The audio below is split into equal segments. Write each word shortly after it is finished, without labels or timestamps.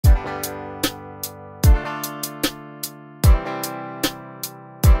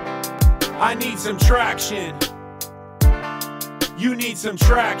I need some traction. You need some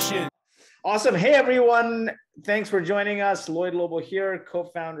traction. Awesome. Hey, everyone. Thanks for joining us. Lloyd Lobo here,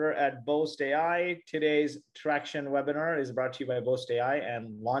 co-founder at Boast AI. Today's Traction webinar is brought to you by Boast AI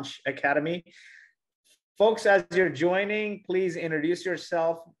and Launch Academy. Folks, as you're joining, please introduce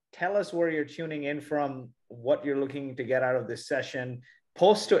yourself. Tell us where you're tuning in from, what you're looking to get out of this session.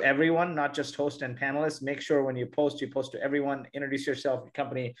 Post to everyone, not just host and panelists. Make sure when you post to everyone. Introduce yourself, your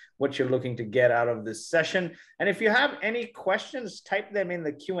company, what you're looking to get out of this session. And if you have any questions, type them in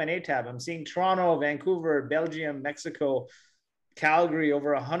the Q&A tab. I'm seeing Toronto, Vancouver, Belgium, Mexico, Calgary,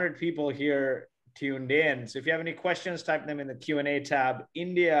 over 100 people here tuned in. So if you have any questions, type them in the Q&A tab.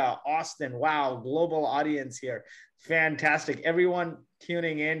 India, Austin, wow, global audience here. Fantastic. Everyone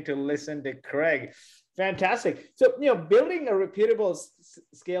tuning in to listen to Craig. Fantastic. So, building a repeatable,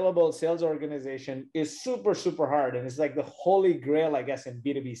 scalable sales organization is super, super hard. And it's like the holy grail, I guess, in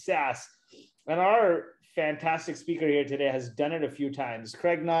B2B SaaS. And our fantastic speaker here today has done it a few times.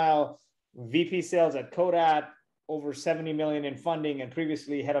 Craig Nile, VP sales at Codat, over 70 million in funding, and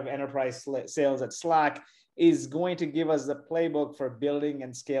previously head of enterprise sales at Slack, is going to give us the playbook for building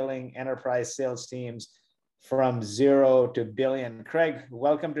and scaling enterprise sales teams from 0 to billion. Craig,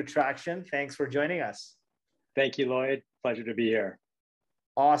 welcome to Traction. Thanks for joining us. Thank you, Lloyd. Pleasure to be here.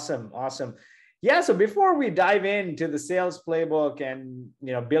 Awesome. Yeah, so before we dive into the sales playbook and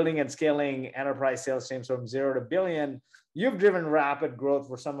building and scaling enterprise sales teams from 0 to billion, you've driven rapid growth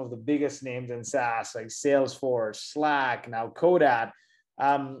for some of the biggest names in SaaS, like Salesforce, Slack, now Codat.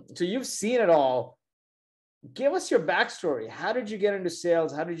 So you've seen it all. Give us your backstory. How did you get into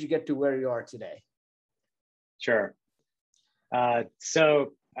sales? How did you get to where you are today? Sure.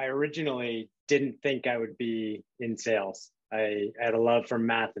 So I originally didn't think I would be in sales. I had a love for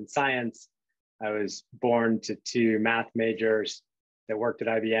math and science. I was born to two math majors that worked at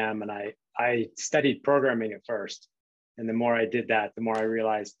IBM, and I studied programming at first. And the more I did that, the more I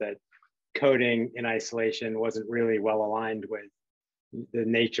realized that coding in isolation wasn't really well aligned with the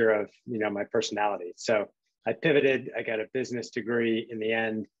nature of my personality. So I pivoted. I got a business degree in the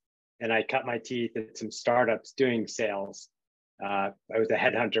end, and I cut my teeth at some startups doing sales. I was a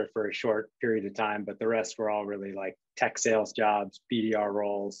headhunter for a short period of time, but the rest were all really like tech sales jobs, BDR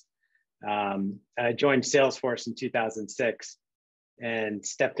roles. I joined Salesforce in 2006 and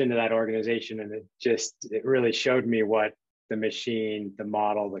stepped into that organization, and it really showed me what the machine, the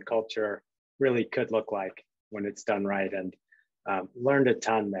model, the culture really could look like when it's done right, and learned a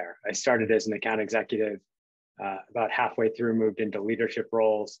ton there. I started as an account executive. About halfway through, moved into leadership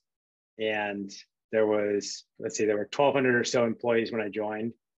roles. And there were 1,200 or so employees when I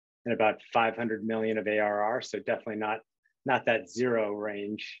joined, and about 500 million of ARR. So definitely not that zero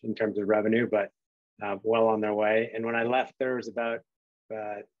range in terms of revenue, but well on their way. And when I left, there was about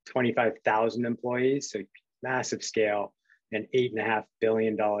 25,000 employees, so massive scale, and $8.5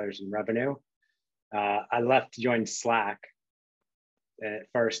 billion in revenue. I left to join Slack, and at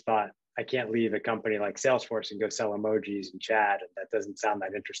first thought, I can't leave a company like Salesforce and go sell emojis and chat. And that doesn't sound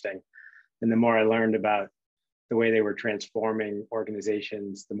that interesting. And the more I learned about the way they were transforming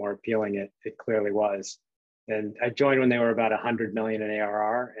organizations, the more appealing it clearly was. And I joined when they were about 100 million in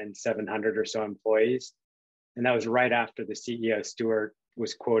ARR and 700 or so employees. And that was right after the CEO, Stuart,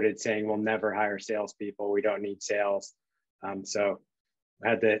 was quoted saying, "We'll never hire salespeople. We don't need sales." So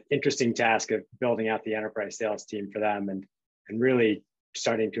I had the interesting task of building out the enterprise sales team for them and really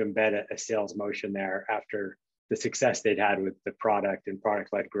starting to embed a sales motion there after the success they'd had with the product and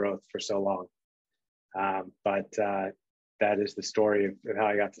product-led growth for so long. But that is the story of how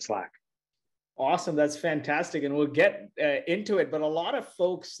I got to Slack. Awesome. That's fantastic. And we'll get into it. But a lot of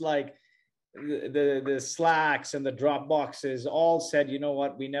folks like the Slacks and the Dropboxes all said, you know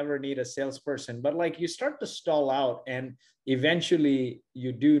what, we never need a salesperson. But like you start to stall out and eventually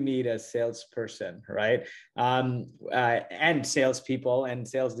you do need a salesperson, right? And salespeople and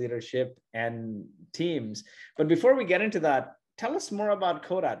sales leadership and teams. But before we get into that, tell us more about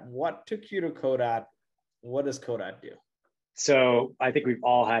Codat. What took you to Codat? What does Codat do? So I think we've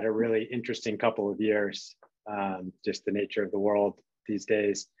all had a really interesting couple of years, just the nature of the world these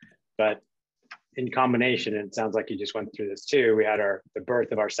days. But in combination, and it sounds like you just went through this too, we had the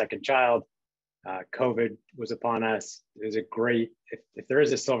birth of our second child. COVID was upon us. It was a great, if there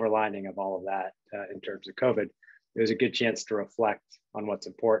is a silver lining of all of that in terms of COVID, it was a good chance to reflect on what's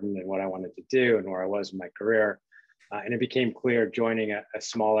important and what I wanted to do and where I was in my career. And it became clear joining a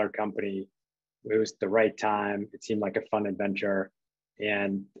smaller company, it was the right time. It seemed like a fun adventure.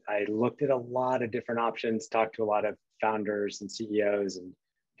 And I looked at a lot of different options, talked to a lot of founders and CEOs and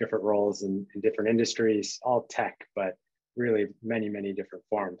different roles in different industries, all tech, but really many, many different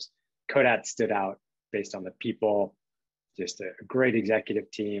forms. Codat stood out based on the people, just a great executive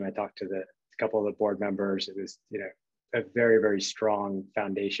team. I talked to a couple of the board members. It was, a very, very strong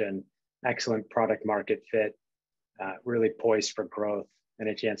foundation, excellent product market fit, really poised for growth and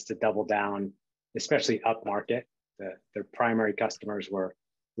a chance to double down, especially up market. Their primary customers were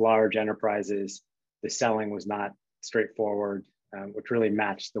large enterprises. The selling was not straightforward, which really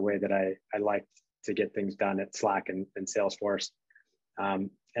matched the way that I liked to get things done at Slack and Salesforce. And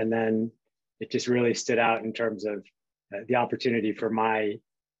then it just really stood out in terms of the opportunity for my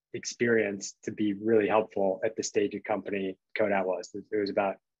experience to be really helpful at the stage of company Codat was. It was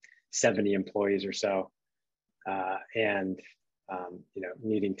about 70 employees or so, and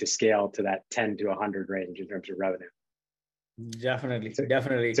needing to scale to that 10 to 100 range in terms of revenue. Definitely. So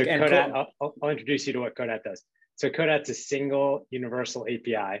And Codat, I'll introduce you to what Codat does. So Codat's a single universal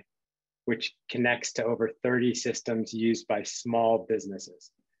API, which connects to over 30 systems used by small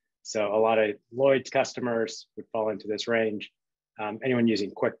businesses. So a lot of Lloyd's customers would fall into this range. Anyone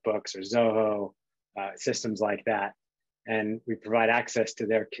using QuickBooks or Zoho, systems like that. And we provide access to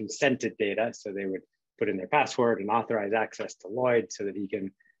their consented data. So they would put in their password and authorize access to Lloyd so that he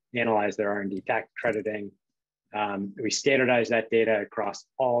can analyze their R&D tax crediting. We standardize that data across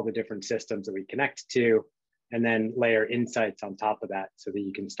all the different systems that we connect to, and then layer insights on top of that so that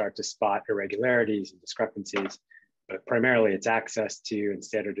you can start to spot irregularities and discrepancies. But primarily it's access to and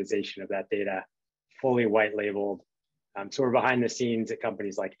standardization of that data, fully white labeled. So we're behind the scenes at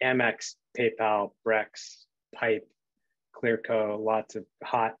companies like Amex, PayPal, Brex, Pipe, Clearco, lots of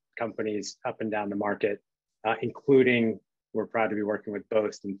hot companies up and down the market, including we're proud to be working with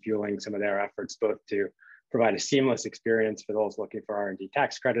Boast and fueling some of their efforts, both to provide a seamless experience for those looking for R&D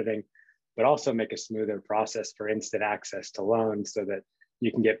tax crediting, but also make a smoother process for instant access to loans so that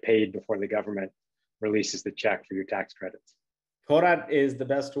you can get paid before the government releases the check for your tax credits. Codat is the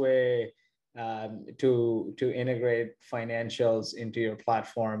best way to integrate financials into your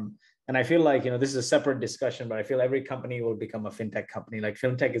platform. And I feel like, this is a separate discussion, but I feel every company will become a fintech company. Like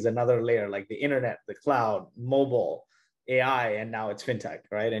fintech is another layer, like the internet, the cloud, mobile, AI, and now it's fintech,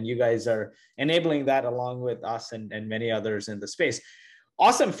 right? And you guys are enabling that along with us and many others in the space.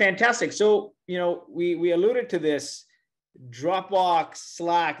 Awesome, fantastic. So, we alluded to this. Dropbox,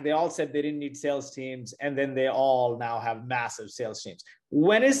 Slack, they all said they didn't need sales teams, and then they all now have massive sales teams.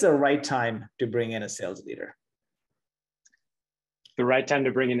 When is the right time to bring in a sales leader? The right time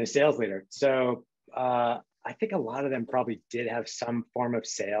to bring in a sales leader. So I think a lot of them probably did have some form of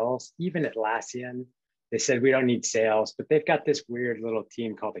sales. Even Atlassian, they said we don't need sales, but they've got this weird little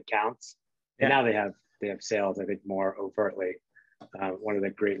team called accounts. And now they have sales, I think, more overtly. One of the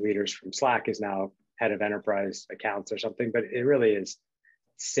great leaders from Slack is now head of enterprise accounts or something, but it really is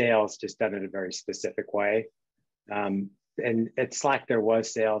sales just done in a very specific way. And at Slack, there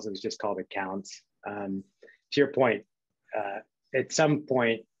was sales, it was just called accounts. To your point, at some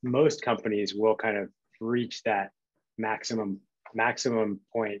point, most companies will kind of reach that maximum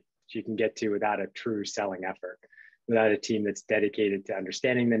point you can get to without a true selling effort, without a team that's dedicated to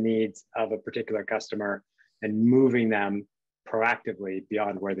understanding the needs of a particular customer and moving them proactively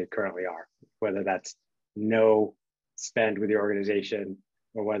beyond where they currently are, whether that's no spend with the organization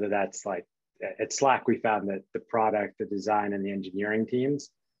or whether that's like at Slack, we found that the product, the design, and the engineering teams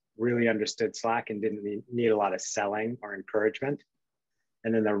really understood Slack and didn't need a lot of selling or encouragement.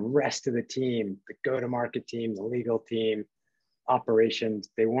 And then the rest of the team, the go-to-market team, the legal team, operations,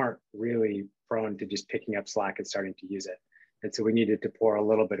 they weren't really prone to just picking up Slack and starting to use it. And so we needed to pour a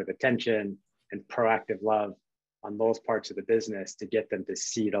little bit of attention and proactive love on those parts of the business to get them to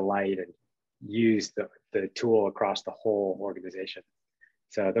see the light and use the tool across the whole organization.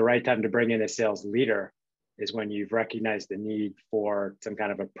 So the right time to bring in a sales leader is when you've recognized the need for some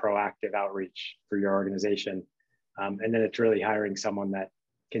kind of a proactive outreach for your organization. And then it's really hiring someone that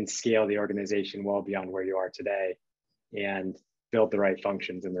can scale the organization well beyond where you are today and build the right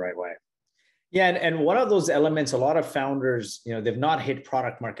functions in the right way. Yeah, and one of those elements, a lot of founders, they've not hit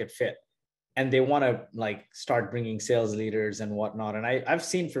product market fit, and they want to start bringing sales leaders and whatnot. And I've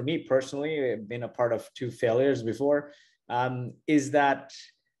seen, for me personally, I've been a part of 2 failures before, is that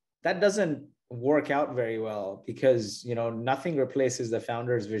doesn't work out very well because, nothing replaces the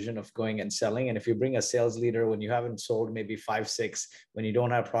founder's vision of going and selling. And if you bring a sales leader when you haven't sold maybe 5, 6, when you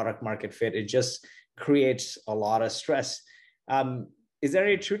don't have product market fit, it just creates a lot of stress. Is there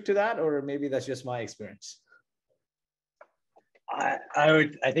any truth to that, or maybe that's just my experience?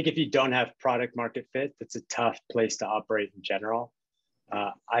 I think if you don't have product market fit, that's a tough place to operate in general.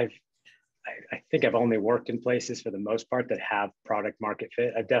 I think I've only worked in places for the most part that have product market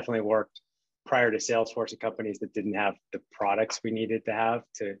fit. I've definitely worked prior to Salesforce, companies that didn't have the products we needed to have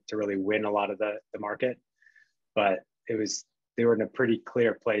to really win a lot of the market. But they were in a pretty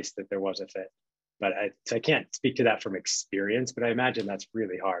clear place that there was a fit. But so I can't speak to that from experience, but I imagine that's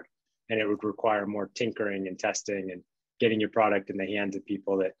really hard. And it would require more tinkering and testing and getting your product in the hands of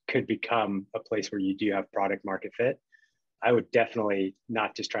people that could become a place where you do have product market fit. I would definitely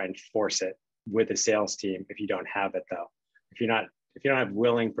not just try and force it with a sales team if you don't have it though. If you don't have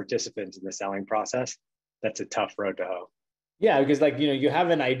willing participants in the selling process, that's a tough road to hoe. Yeah, because like, you have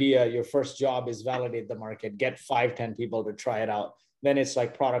an idea, your first job is validate the market, get 5-10 people to try it out. Then it's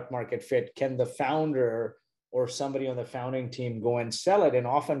like product market fit. Can the founder or somebody on the founding team go and sell it? And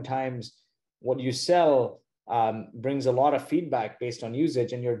oftentimes what you sell brings a lot of feedback based on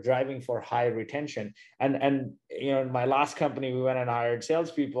usage, and you're driving for high retention. And in my last company, we went and hired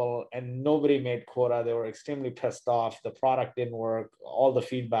salespeople, and nobody made quota. They were extremely pissed off. The product didn't work. All the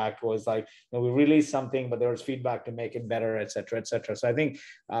feedback was like, we released something, but there was feedback to make it better, et cetera, et cetera. So I think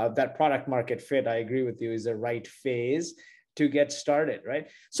that product market fit, I agree with you, is the right phase to get started, right?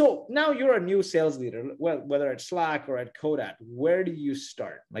 So now you're a new sales leader, well, whether at Slack or at Codat, where do you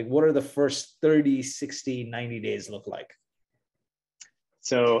start? Like, what are the first 30, 60, 90 days look like?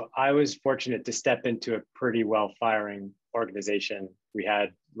 So I was fortunate to step into a pretty well-firing organization. We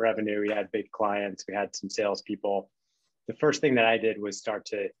had revenue, we had big clients, we had some salespeople. The first thing that I did was start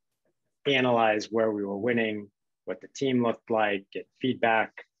to analyze where we were winning, what the team looked like, get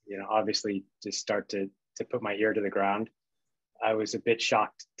feedback, obviously just start to put my ear to the ground. I was a bit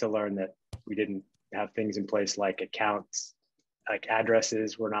shocked to learn that we didn't have things in place like accounts, like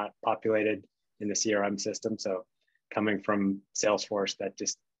addresses were not populated in the CRM system. So coming from Salesforce,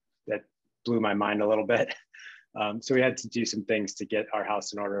 that blew my mind a little bit. So we had to do some things to get our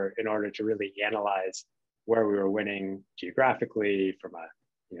house in order to really analyze where we were winning geographically from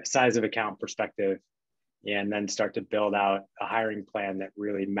a size of account perspective, and then start to build out a hiring plan that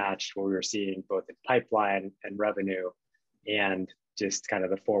really matched what we were seeing both in pipeline and revenue, and just kind of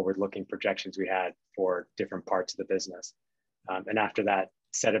the forward-looking projections we had for different parts of the business. And after that,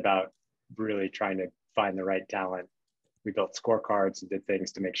 set about really trying to find the right talent. We built scorecards and did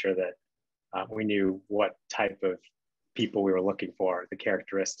things to make sure that we knew what type of people we were looking for, the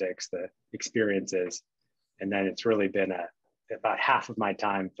characteristics, the experiences. And then it's really been about half of my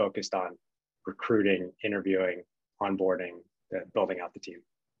time focused on recruiting, interviewing, onboarding, building out the team.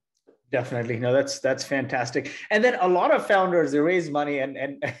 Definitely. No, that's fantastic. And then a lot of founders, they raise money,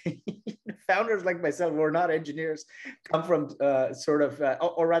 and founders like myself, who are not engineers, come from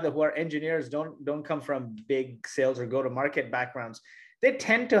or rather who are engineers, don't come from big sales or go-to-market backgrounds. They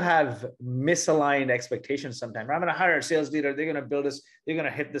tend to have misaligned expectations sometimes. I'm going to hire a sales leader. They're going to build this, they're going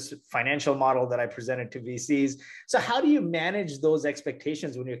to hit this financial model that I presented to VCs. So how do you manage those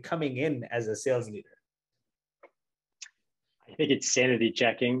expectations when you're coming in as a sales leader? I think it's sanity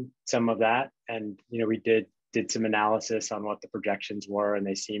checking some of that. And, we did some analysis on what the projections were, and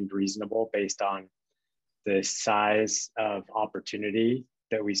they seemed reasonable based on the size of opportunity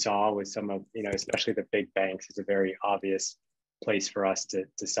that we saw with some of, especially the big banks. It's a very obvious place for us to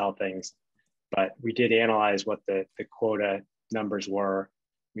sell things. But we did analyze what the quota numbers were.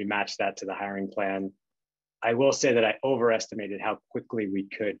 We matched that to the hiring plan. I will say that I overestimated how quickly we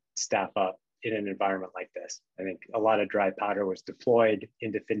could staff up in an environment like this. I think a lot of dry powder was deployed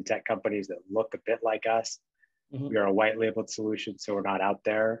into fintech companies that look a bit like us. Mm-hmm. We are a white labeled solution, so we're not out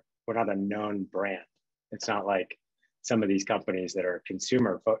there. We're not a known brand. It's not like some of these companies that are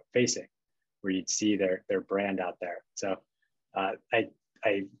consumer facing, where you'd see their brand out there. So I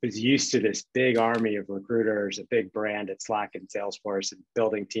was used to this big army of recruiters, a big brand at Slack and Salesforce, and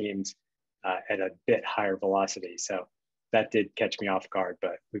building teams at a bit higher velocity. So that did catch me off guard,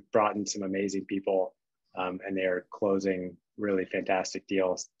 but we've brought in some amazing people, and they are closing really fantastic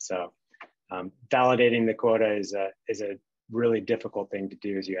deals. So validating the quota is a really difficult thing to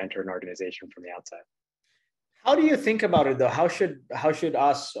do as you enter an organization from the outside. How do you think about it though? How should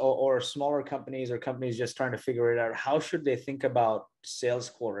us or smaller companies or companies just trying to figure it out, how should they think about sales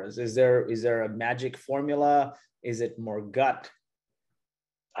quotas? Is there a magic formula? Is it more gut?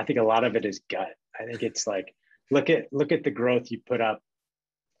 I think a lot of it is gut. I think it's like, look at the growth you put up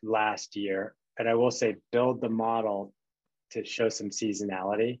last year. And I will say, build the model to show some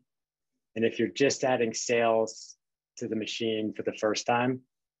seasonality. And if you're just adding sales to the machine for the first time,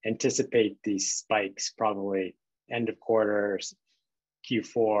 anticipate these spikes, probably end of quarters,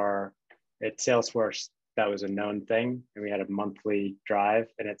 Q4. At Salesforce, that was a known thing. And we had a monthly drive.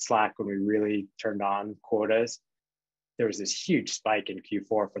 And at Slack, when we really turned on quotas, there was this huge spike in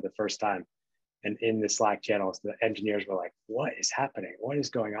Q4 for the first time. And in the Slack channels, the engineers were like, what is happening? What is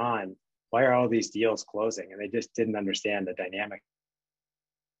going on? why are all these deals closing? And they just didn't understand the dynamic.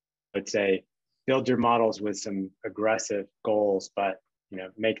 I would say, build your models with some aggressive goals, but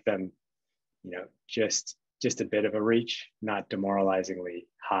make them, just a bit of a reach, not demoralizingly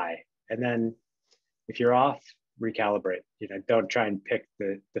high. And then if you're off, recalibrate. Don't try and pick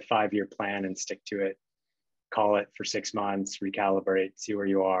the 5-year plan and stick to it. Call it for 6 months, recalibrate, see where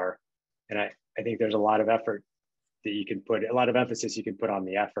you are. And I think there's a lot of effort that you can put, a lot of emphasis you can put on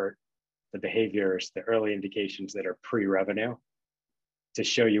the effort, the behaviors, the early indications that are pre-revenue to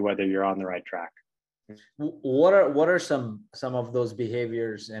show you whether you're on the right track. What are some of those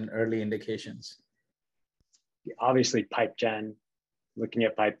behaviors and early indications? Obviously, pipe gen, looking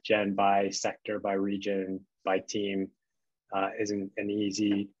at pipe gen by sector, by region, by team isn't an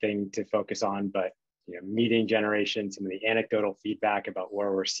easy thing to focus on, but meeting generation, some of the anecdotal feedback about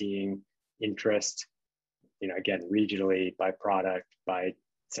where we're seeing interest, again, regionally, by product, by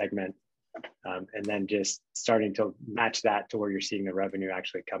segment, and then just starting to match that to where you're seeing the revenue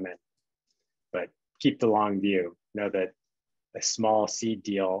actually come in. But keep the long view. Know that a small seed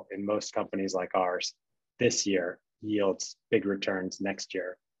deal in most companies like ours this year yields big returns next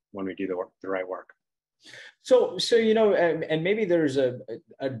year when we do the right work. So and maybe there's a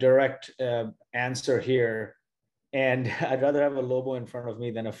direct answer here, and I'd rather have a Lobo in front of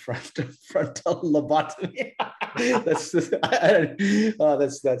me than a frontal lobotomy. That's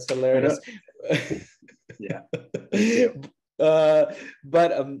hilarious. Yeah.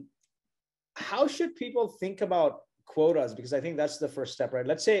 But how should people think about quotas? Because I think that's the first step, right?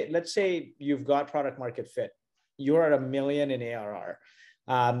 Let's say you've got product market fit. You're at $1 million in ARR.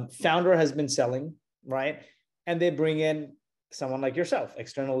 Founder has been selling, right? And they bring in someone like yourself,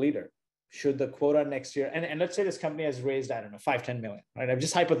 external leader. Should the quota next year, and let's say this company has raised, I don't know, 5-10 million, right? I'm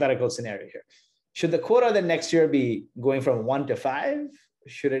just hypothetical scenario here. Should the quota then next year be going from 1 to 5?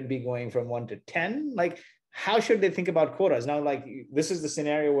 Should it be going from 1 to 10? Like, how should they think about quotas? Now, like, this is the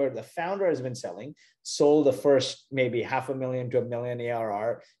scenario where the founder has been selling, sold the first maybe $500,000 to $1 million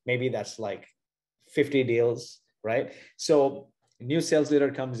ARR. Maybe that's like 50 deals, right? So new sales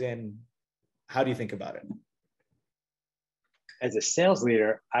leader comes in. How do you think about it? As a sales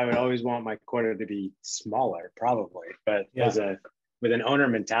leader, I would always want my quota to be smaller, probably. But with an owner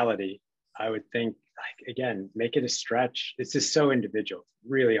mentality, I would think, like, again, make it a stretch. It's just so individual.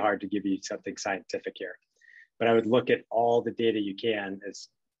 It's really hard to give you something scientific here. But I would look at all the data you can as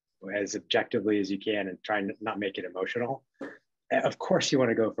objectively as you can and try and not make it emotional. Of course, you want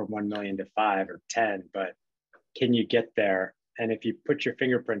to go from 1 million to 5 or 10, but can you get there? And if you put your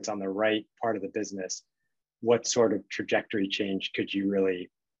fingerprints on the right part of the business, what sort of trajectory change could you really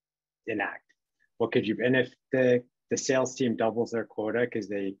enact? What could you, and if the sales team doubles their quota because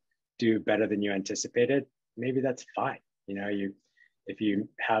they do better than you anticipated, maybe that's fine. If you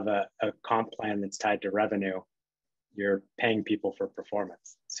have a comp plan that's tied to revenue, you're paying people for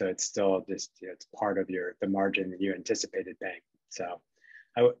performance. So it's still just, it's part of the margin that you anticipated paying. So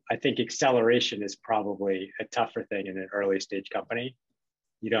I think acceleration is probably a tougher thing in an early stage company.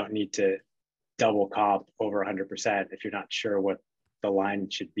 You don't need to double comp over 100% if you're not sure what the line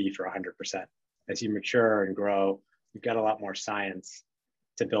should be for 100%. As you mature and grow, you've got a lot more science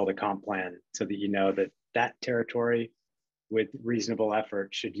to build a comp plan so that you know that territory with reasonable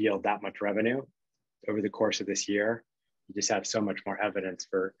effort should yield that much revenue over the course of this year. You just have so much more evidence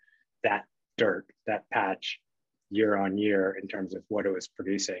for that dirt, that patch, year on year in terms of what it was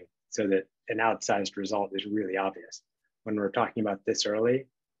producing, so that an outsized result is really obvious. When we're talking about this early,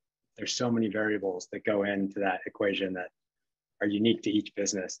 there's so many variables that go into that equation that are unique to each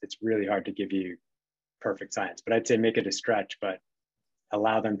business. It's really hard to give you perfect science, but I'd say make it a stretch, but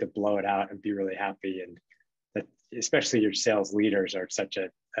allow them to blow it out and be really happy. And that, especially your sales leaders, are such a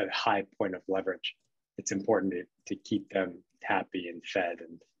high point of leverage. It's important to keep them happy and fed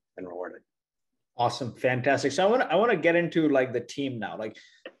and rewarded. Awesome. Fantastic. So I want to get into like the team now. Like,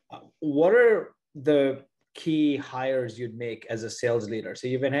 what are the key hires you'd make as a sales leader? So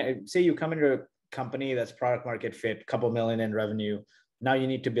say you come into a company that's product market fit, couple million in revenue. Now you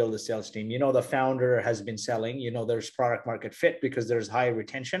need to build a sales team. The founder has been selling, there's product market fit because there's high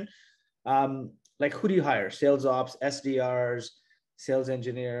retention. Like, who do you hire? Sales ops, SDRs, sales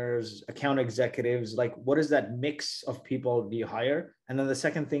engineers, account executives? Like, what is that mix of people do you hire? And then the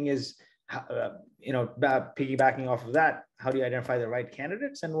second thing is, piggybacking off of that, how do you identify the right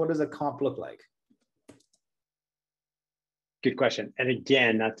candidates, and what does a comp look like? Good question. And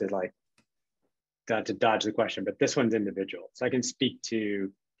again, not to dodge the question, but this one's individual. So I can speak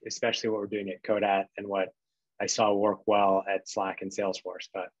to especially what we're doing at Codat and what I saw work well at Slack and Salesforce.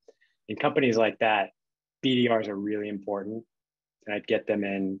 But in companies like that, BDRs are really important. And I'd get them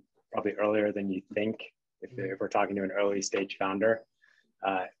in probably earlier than you think. If we're talking to an early stage founder,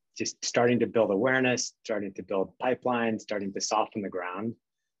 just starting to build awareness, starting to build pipelines, starting to soften the ground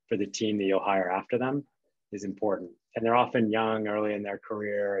for the team that you'll hire after them is important. And they're often young, early in their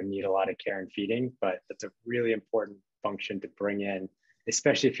career, and need a lot of care and feeding, but that's a really important function to bring in,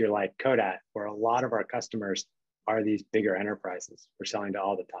 especially if you're like Codat, where a lot of our customers are these bigger enterprises. We're selling to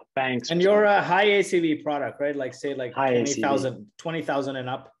all the top banks. And you're a high ACV product, right? Like say like high 20,000 and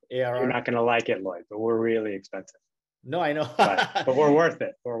up ARR. You're not going to like it, Lloyd, but we're really expensive. No, I know. but we're worth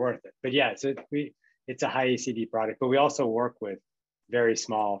it. We're worth it. But yeah, so it's a high ACV product, but we also work with very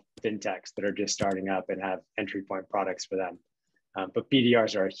small fintechs that are just starting up and have entry point products for them. But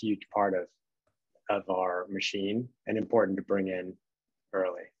BDRs are a huge part of our machine and important to bring in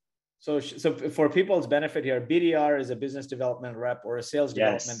early. So for people's benefit here, BDR is a business development rep or a sales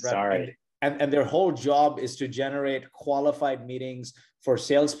development rep. Sorry. And their whole job is to generate qualified meetings for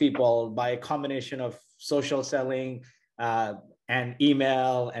salespeople by a combination of social selling and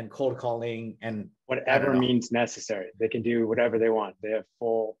email and cold calling and whatever means necessary. They can do whatever they want. They have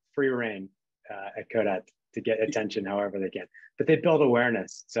full free reign at Codat to get attention however they can. But they build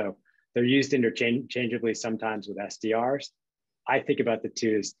awareness. So they're used interchangeably sometimes with SDRs. I think about the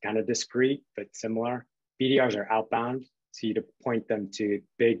two as kind of discrete, but similar. BDRs are outbound. So you to point them to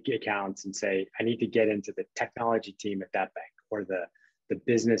big accounts and say, I need to get into the technology team at that bank or the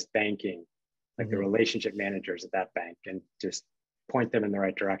business banking, like the relationship managers at that bank, and just point them in the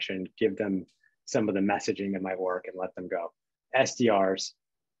right direction, give them some of the messaging that might work and let them go. SDRs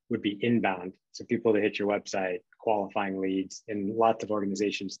would be inbound. So people that hit your website, qualifying leads. In lots of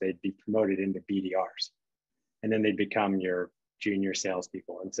organizations, they'd be promoted into BDRs. And then they become your junior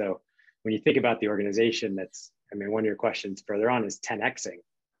salespeople. And so when you think about the organization one of your questions further on is 10Xing.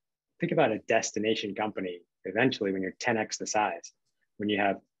 Think about a destination company eventually when you're 10X the size, when you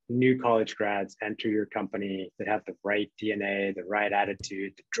have new college grads enter your company that have the right DNA, the right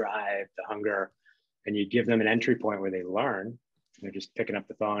attitude, the drive, the hunger, and you give them an entry point where they learn. They're just picking up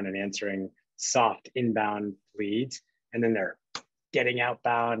the phone and answering soft inbound leads. And then they're getting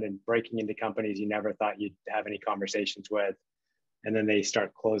outbound and breaking into companies you never thought you'd have any conversations with. And then they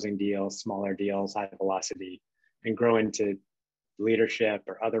start closing deals, smaller deals, high velocity, and grow into leadership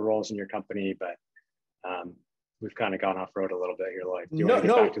or other roles in your company. But we've kind of gone off road a little bit here, Lloyd. Do you want to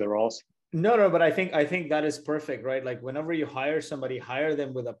get back to the roles? No, but I think that is perfect, right? Like whenever you hire somebody, hire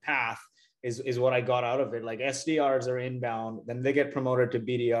them with a path is what I got out of it. Like SDRs are inbound, then they get promoted to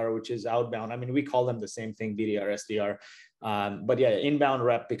BDR, which is outbound. I mean, we call them the same thing, BDR, SDR. But yeah, inbound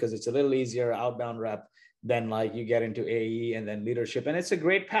rep, because it's a little easier, outbound rep. Then like you get into AE and then leadership. And it's a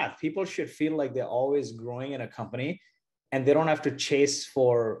great path. People should feel like they're always growing in a company and they don't have to chase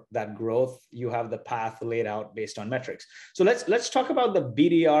for that growth. You have the path laid out based on metrics. So let's talk about the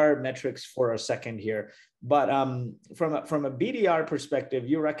BDR metrics for a second here. But from a BDR perspective,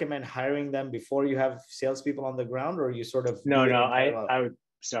 you recommend hiring them before you have salespeople on the ground, or you sort of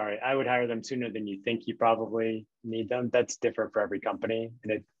I would hire them sooner than you think you probably need them. That's different for every company.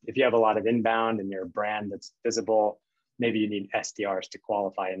 And if you have a lot of inbound and you're a brand that's visible, maybe you need SDRs to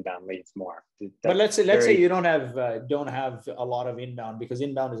qualify inbound leads more. But let's say you don't have a lot of inbound, because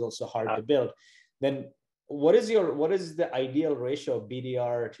inbound is also hard to build. Then what is the ideal ratio of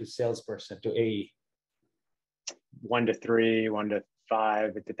BDR to salesperson to AE? 1 to 3, 1 to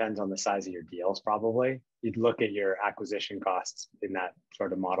 5. It depends on the size of your deals, probably. You'd look at your acquisition costs in that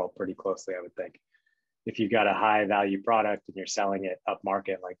sort of model pretty closely, I would think. If you've got a high value product and you're selling it up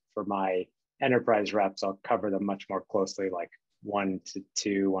market, like for my enterprise reps, I'll cover them much more closely, like 1 to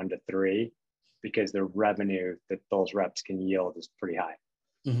 2, 1 to 3, because the revenue that those reps can yield is pretty high.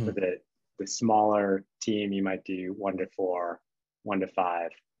 For the smaller team, you might do 1 to 4, 1 to 5,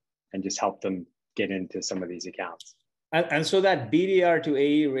 and just help them get into some of these accounts. And so that BDR to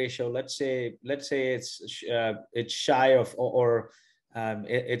AE ratio, let's say it's shy of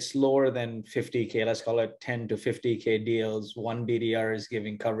it's lower than 50K. Let's call it 10 to 50K deals. One BDR is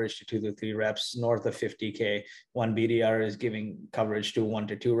giving coverage to 2 to 3 reps. North of 50K, one BDR is giving coverage to 1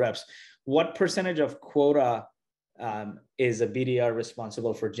 to 2 reps. What percentage of quota is a BDR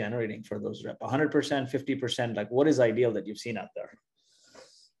responsible for generating for those reps? 100%, 50%? Like, what is ideal that you've seen out there?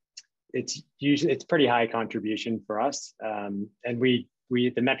 It's pretty high contribution for us, and we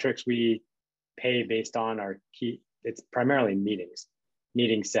the metrics we pay based on are key. It's primarily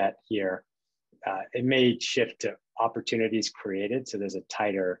meeting set here. It may shift to opportunities created, so there's a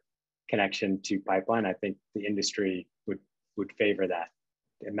tighter connection to pipeline. I think the industry would favor that.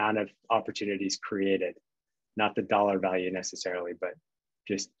 The amount of opportunities created, not the dollar value necessarily, but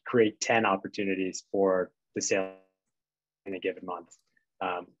just create 10 opportunities for the sale in a given month.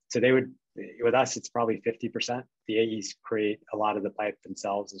 So they would, with us, it's probably 50%. The AEs create a lot of the pipe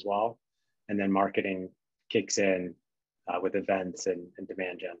themselves as well. And then marketing kicks in with events and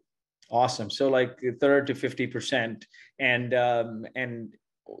demand gen. Awesome. So like 30 to 50%. And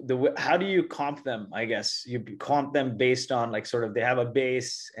how do you comp them? I guess you comp them based on like sort of they have a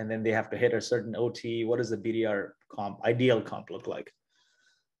base and then they have to hit a certain OT. What does the BDR ideal comp look like?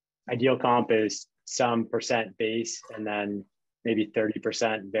 Ideal comp is some percent base and then maybe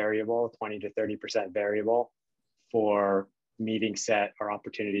 30% variable, 20 to 30% variable for meeting set or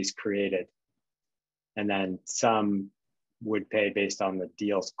opportunities created. And then some would pay based on the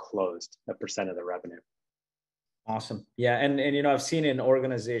deals closed, a percent of the revenue. Awesome. Yeah. And I've seen in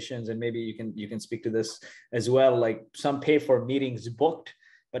organizations, and maybe you can speak to this as well, like some pay for meetings booked,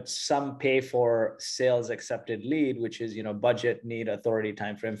 but some pay for sales accepted lead, which is, budget, need, authority,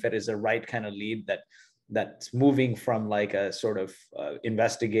 time frame fit is the right kind of lead that's moving from like a sort of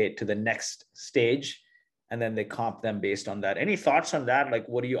investigate to the next stage. And then they comp them based on that. Any thoughts on that? Like,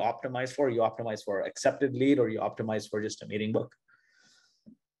 what do you optimize for? You optimize for accepted lead or you optimize for just a meeting book?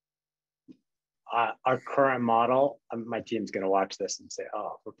 Our current model, my team's going to watch this and say,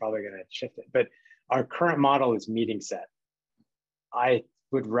 oh, we're probably going to shift it. But our current model is meeting set. I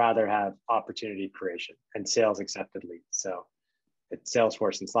would rather have opportunity creation and sales accepted leads. So at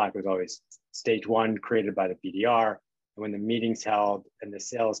Salesforce and Slack was always stage one created by the BDR. And when the meeting's held and the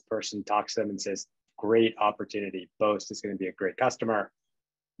salesperson talks to them and says, great opportunity, Boast is going to be a great customer,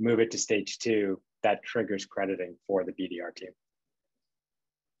 move it to stage two, that triggers crediting for the BDR team.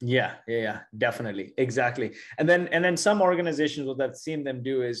 Yeah, definitely. Exactly. And then some organizations, what I've seen them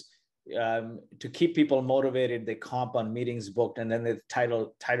do is to keep people motivated, they comp on meetings booked, and then they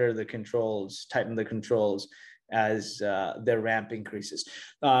tighten the controls as their ramp increases.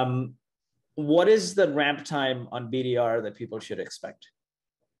 What is the ramp time on BDR that people should expect?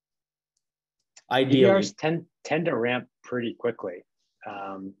 Ideally. BDRs tend to ramp pretty quickly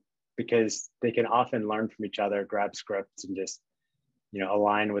because they can often learn from each other, grab scripts, and just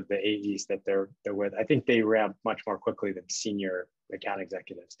align with the AEs that they're with. I think they ramp much more quickly than senior account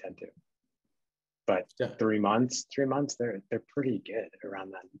executives tend to. But 3 months, they're pretty good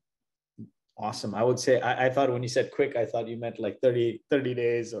around that. Awesome. I would say, I thought when you said quick, I thought you meant like 30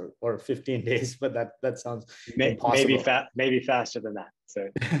 days or 15 days, but that sounds impossible. Maybe faster than that. So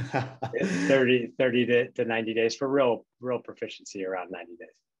 30 to 90 days for real proficiency around 90 days.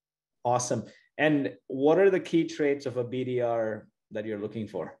 Awesome. And what are the key traits of a BDR that you're looking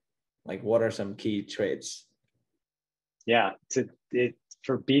for? Like, what are some key traits? Yeah,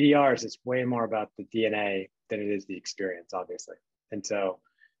 for BDRs, it's way more about the DNA than it is the experience, obviously. And so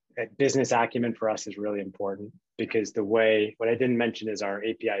business acumen for us is really important because what I didn't mention is our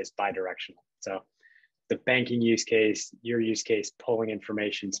API is bi-directional. So the banking use case, your use case, pulling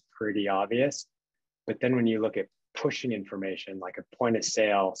information is pretty obvious. But then when you look at pushing information, like a point of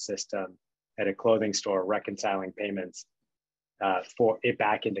sale system at a clothing store, reconciling payments for it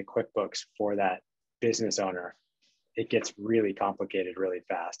back into QuickBooks for that business owner, it gets really complicated really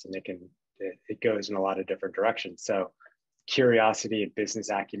fast, and it goes in a lot of different directions. So curiosity and business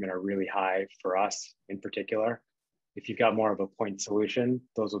acumen are really high for us in particular. If you've got more of a point solution,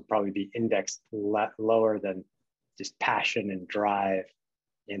 those will probably be indexed lower than just passion and drive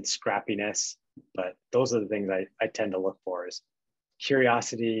and scrappiness. But those are the things I tend to look for is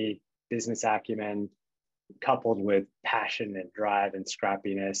curiosity, business acumen, coupled with passion and drive and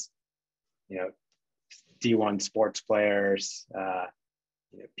scrappiness. D1 sports players,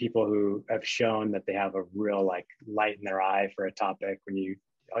 people who have shown that they have a real light in their eye for a topic.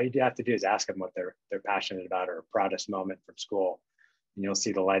 All you have to do is ask them what they're passionate about or a proudest moment from school, and you'll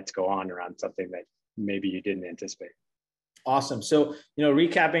see the lights go on around something that maybe you didn't anticipate. Awesome. So,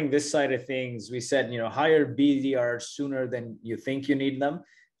 recapping this side of things, we said, hire BDRs sooner than you think you need them.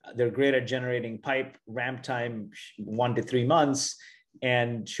 They're great at generating pipe, ramp time 1 to 3 months,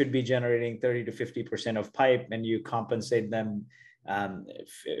 and should be generating 30 to 50% of pipe, and you compensate them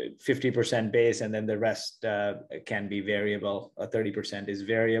 50% base, and then the rest can be variable. 30% is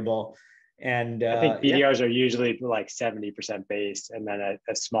variable. And I think BDRs are usually like 70% base and then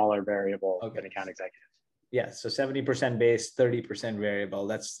a smaller variable than account executive. Yeah, so 70% base, 30% variable.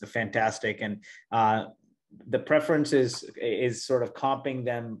 That's fantastic. And the preference is sort of comping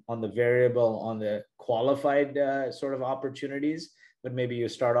them on the variable on the qualified sort of opportunities, but maybe you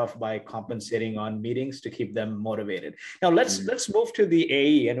start off by compensating on meetings to keep them motivated. Now let's move to the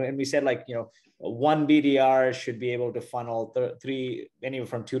AE, and we said one BDR should be able to funnel anywhere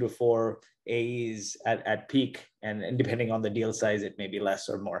from 2 to 4 AEs at peak, and depending on the deal size, it may be less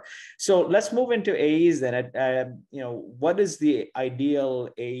or more. So let's move into AEs then. What is the ideal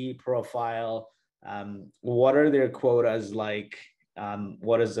AE profile? What are their quotas like?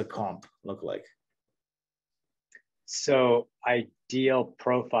 What does the comp look like? So ideal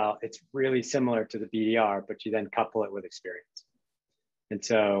profile, it's really similar to the BDR, but you then couple it with experience. And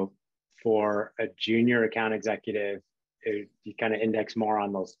so for a junior account executive, you kind of index more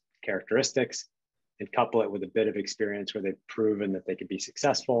on those characteristics and couple it with a bit of experience where they've proven that they can be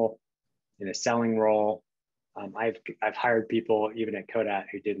successful in a selling role. I've hired people even at Codat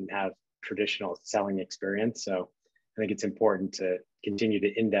who didn't have traditional selling experience. So I think it's important to continue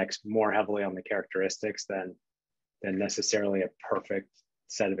to index more heavily on the characteristics than necessarily a perfect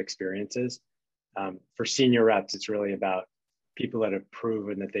set of experiences. For senior reps, it's really about people that have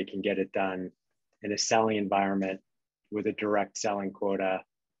proven that they can get it done in a selling environment with a direct selling quota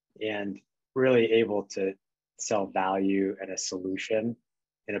and really able to sell value and a solution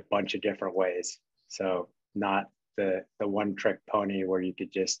in a bunch of different ways. So not the one trick pony where you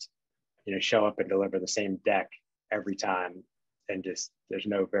could just, show up and deliver the same deck every time and just there's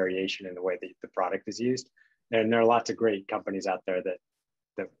no variation in the way that the product is used. And there are lots of great companies out there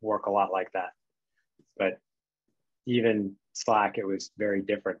that work a lot like that. But even Slack, it was very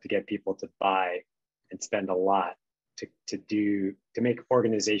different to get people to buy and spend a lot to make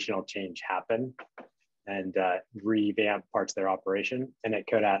organizational change happen and revamp parts of their operation. And at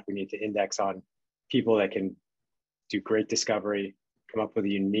Codat, we need to index on people that can do great discovery, come up with a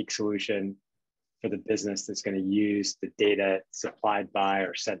unique solution for the business that's going to use the data supplied by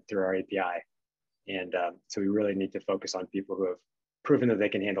or sent through our API. And so we really need to focus on people who have proven that they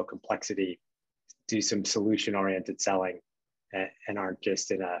can handle complexity, do some solution-oriented selling, and aren't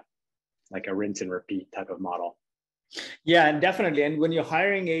just in a rinse and repeat type of model. Yeah, and definitely. And when you're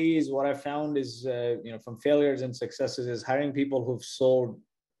hiring AEs, what I found is, from failures and successes, is hiring people who've sold.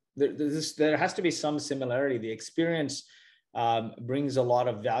 There has to be some similarity. The experience brings a lot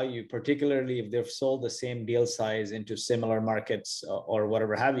of value, particularly if they've sold the same deal size into similar markets or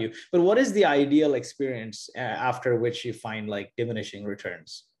whatever have you. But what is the ideal experience after which you find like diminishing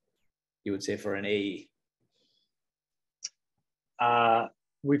returns, you would say, for an AE?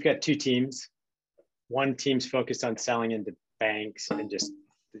 We've got two teams. One team's focused on selling into banks, and just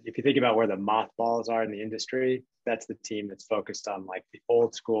if you think about where the mothballs are in the industry, that's the team that's focused on like the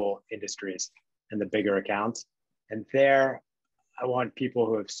old school industries and the bigger accounts. And there, I want people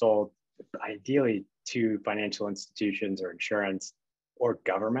who have sold ideally to financial institutions or insurance or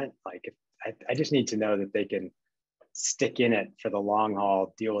government. Like I just need to know that they can stick in it for the long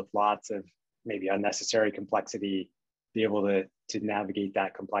haul, deal with lots of maybe unnecessary complexity, be able to navigate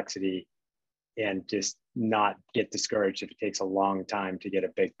that complexity, and just not get discouraged if it takes a long time to get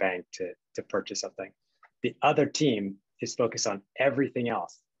a big bank to purchase something. The other team is focused on everything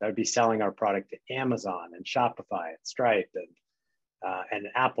else. That would be selling our product to Amazon and Shopify and Stripe and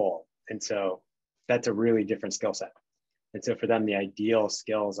Apple. And so that's a really different skill set. And so for them, the ideal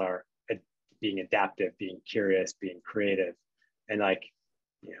skills are being adaptive, being curious, being creative, and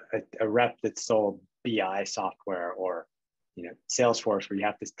a rep that's sold BI software or Salesforce, where you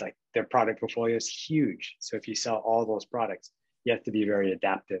have this, like, their product portfolio is huge. So if you sell all those products, you have to be very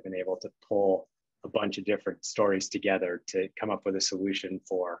adaptive and able to pull a bunch of different stories together to come up with a solution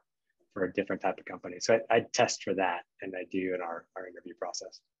for a different type of company. So I test for that, and I do in our interview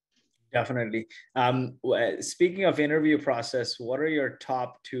process. Definitely. Speaking of interview process, what are your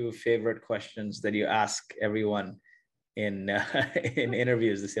top 2 favorite questions that you ask everyone in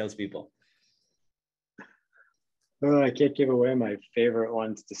interviews, the salespeople? Oh, I can't give away my favorite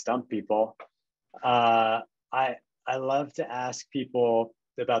ones to stump people. I love to ask people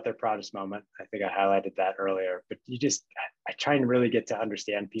about their proudest moment. I think I highlighted that earlier, but I try and really get to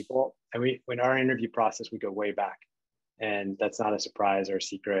understand people. And in our interview process, we go way back, and that's not a surprise or a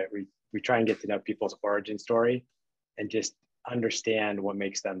secret. We try and get to know people's origin story and just understand what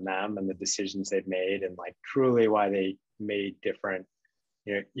makes them them and the decisions they've made, and like truly why they made different.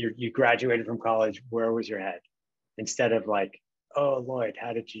 You graduated from college, where was your head? Instead of like, oh, Lloyd,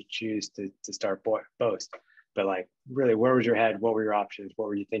 how did you choose to start Boast? But like, really, where was your head? What were your options? What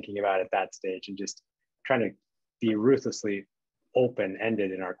were you thinking about at that stage? And just trying to be ruthlessly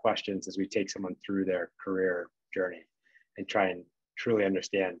open-ended in our questions as we take someone through their career journey and try and truly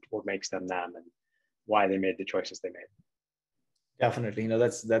understand what makes them them and why they made the choices they made. Definitely.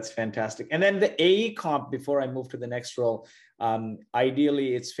 That's fantastic. And then the AE comp, before I move to the next role,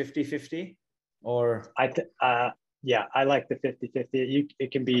 ideally it's 50-50 or? Yeah, I like the 50-50.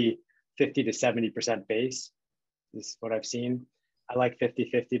 It can be 50 to 70% base is what I've seen. I like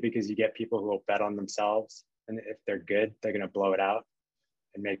 50-50 because you get people who will bet on themselves. And if they're good, they're going to blow it out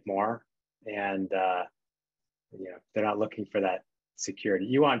and make more. And, they're not looking for that security.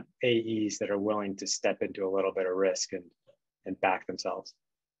 You want AEs that are willing to step into a little bit of risk and back themselves.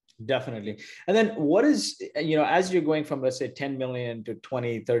 Definitely. And then what is, as you're going from, let's say 10 million to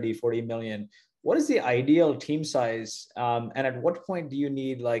 20, 30, 40 million, what is the ideal team size? And at what point do you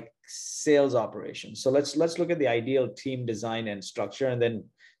need like sales operations? So let's look at the ideal team design and structure, and then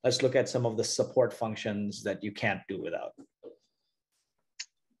let's look at some of the support functions that you can't do without.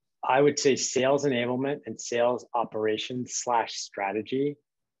 I would say sales enablement and sales operations / strategy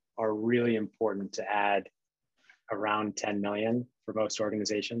are really important to add around 10 million for most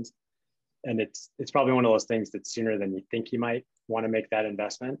organizations. And it's probably one of those things that sooner than you think you might want to make that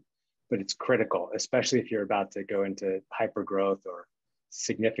investment, but it's critical, especially if you're about to go into hyper growth or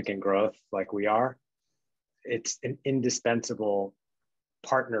significant growth like we are. It's an indispensable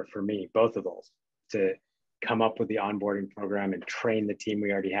partner for me, both of those, to come up with the onboarding program and train the team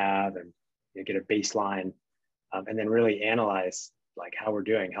we already have and get a baseline, and then really analyze like how we're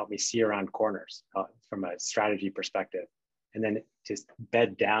doing, help me see around corners from a strategy perspective, and then just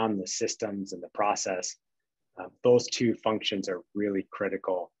bed down the systems and the process. Those two functions are really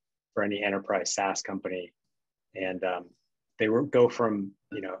critical for any enterprise SaaS company. And they go from,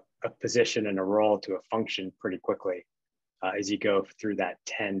 a position and a role to a function pretty quickly. As you go through that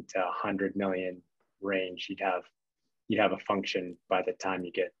 10 to 100 million range, you'd have a function by the time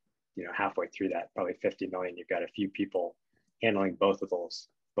you get, halfway through that, probably 50 million, you've got a few people handling both of those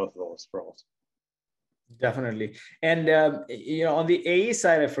roles. Definitely. And, on the AE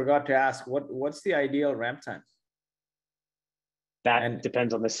side, I forgot to ask, what's the ideal ramp time? That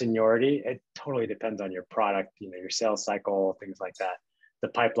depends on the seniority. It totally depends on your product, your sales cycle, things like that, the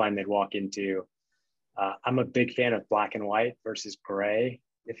pipeline they'd walk into. I'm a big fan of black and white versus gray.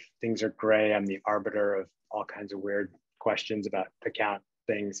 If things are gray, I'm the arbiter of all kinds of weird questions about account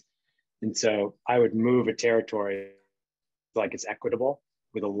things. And so I would move a territory like it's equitable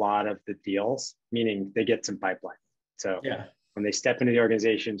with a lot of the deals, meaning they get some pipeline. So when they step into the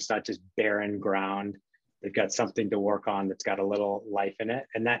organization, it's not just barren ground. They've got something to work on that's got a little life in it,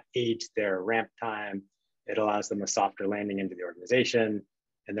 and that aids their ramp time. It allows them a softer landing into the organization,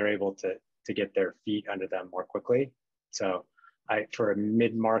 and they're able to get their feet under them more quickly. So for a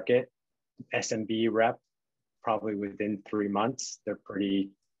mid-market SMB rep, probably within 3 months, they're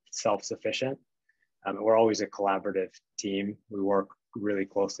pretty self-sufficient. We're always a collaborative team. We work really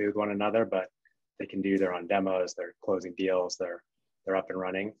closely with one another, but they can do their own demos, they're closing deals, they're up and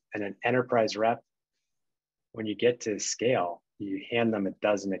running. And an enterprise rep, when you get to scale, you hand them a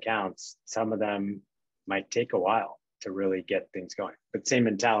dozen accounts. Some of them might take a while to really get things going. But same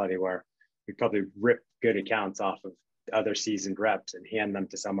mentality where we probably rip good accounts off of other seasoned reps and hand them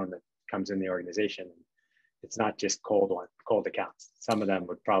to someone that comes in the organization. It's not just cold accounts. Some of them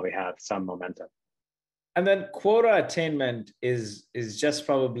would probably have some momentum. And then quota attainment is just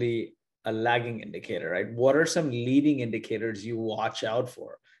probably a lagging indicator, right? What are some leading indicators you watch out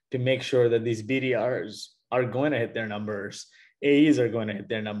for to make sure that these BDRs are going to hit their numbers, AEs are going to hit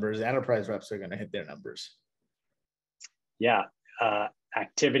their numbers, enterprise reps are going to hit their numbers? Yeah,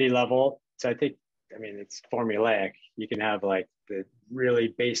 activity level. So I think, it's formulaic. You can have like the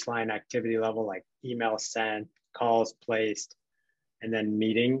really baseline activity level, like email sent, calls placed, and then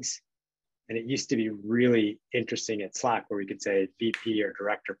meetings. And it used to be really interesting at Slack where we could say VP or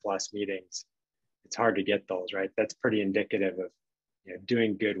director plus meetings. It's hard to get those, right? That's pretty indicative of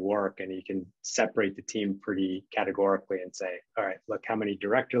doing good work, and you can separate the team pretty categorically and say, all right, look how many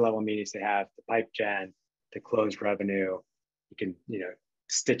director level meetings they have, the pipe gen, the closed revenue. You can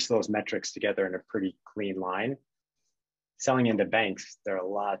stitch those metrics together in a pretty clean line. Selling into banks, there are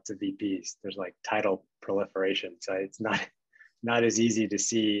lots of VPs. There's like title proliferation, so it's not as easy to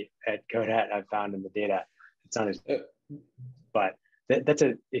see at Codat. I've found in the data, it's not as, but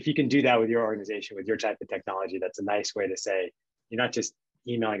if you can do that with your organization, with your type of technology, that's a nice way to say, you're not just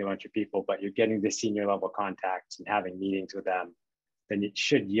emailing a bunch of people, but you're getting the senior level contacts and having meetings with them. Then it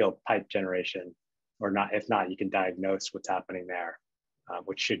should yield pipe generation, or not. If not, you can diagnose what's happening there,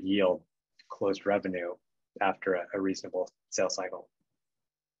 which should yield closed revenue after a reasonable sales cycle.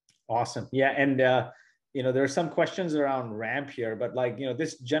 Awesome. Yeah. And, there are some questions around ramp here, but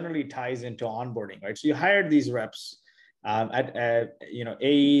this generally ties into onboarding, right? So you hired these reps AEs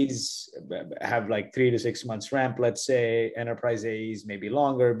have like 3 to 6 months ramp, let's say. Enterprise AEs maybe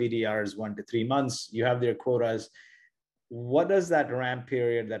longer, BDRs 1 to 3 months. You have their quotas. What does that ramp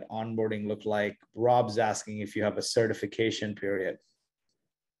period, that onboarding look like? Rob's asking if you have a certification period.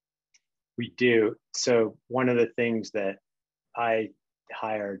 We do. So one of the things that I've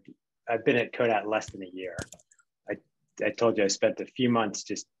been at Codat less than a year. I told you I spent a few months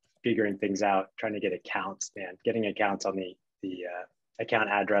just figuring things out, trying to get accounts, man. Getting accounts on the account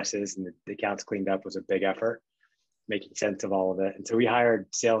addresses and the accounts cleaned up was a big effort, making sense of all of it. And so we hired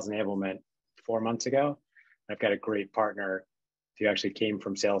sales enablement 4 months ago. I've got a great partner who actually came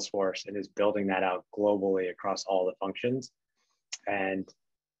from Salesforce and is building that out globally across all the functions. And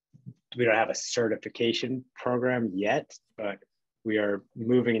we don't have a certification program yet, but we are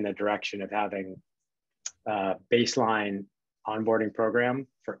moving in the direction of having a baseline onboarding program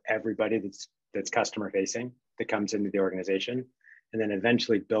for everybody that's customer facing that comes into the organization, and then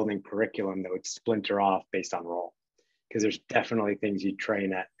eventually building curriculum that would splinter off based on role. Because there's definitely things you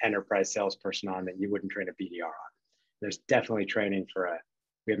train an enterprise salesperson on that you wouldn't train a BDR on. There's definitely training for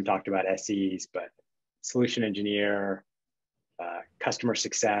we haven't talked about SEs, but solution engineer, customer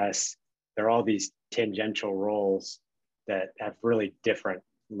success. There are all these tangential roles that have really different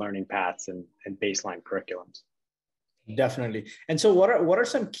learning paths and baseline curriculums. Definitely. And so what are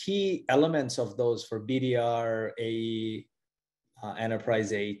some key elements of those for BDR, AE,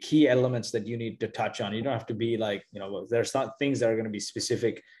 enterprise AE, key elements that you need to touch on? You don't have to be like, there's not things that are going to be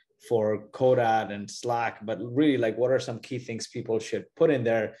specific for Codat and Slack, but really like what are some key things people should put in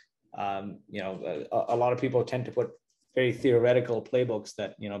there? A lot of people tend to put very theoretical playbooks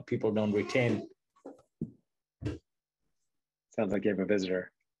that, people don't retain. Sounds like you have a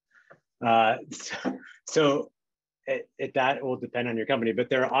visitor. So that will depend on your company, but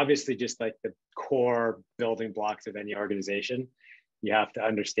they're obviously just like the core building blocks of any organization. You have to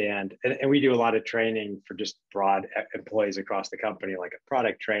understand, and we do a lot of training for just broad employees across the company, like a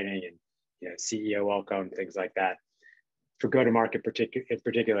product training and CEO welcome, things like that. For go-to-market in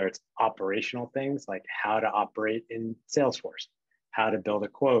particular, it's operational things like how to operate in Salesforce, how to build a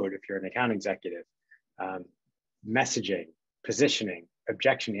quote if you're an account executive, messaging, positioning,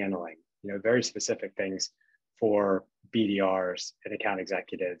 objection handling, very specific things for BDRs and account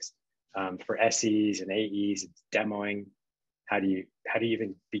executives. For SEs and AEs, it's demoing. How do you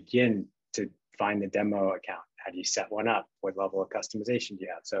even begin to find the demo account? How do you set one up? What level of customization do you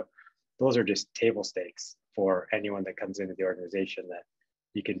have? So those are just table stakes for anyone that comes into the organization that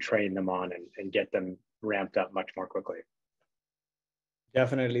you can train them on and get them ramped up much more quickly.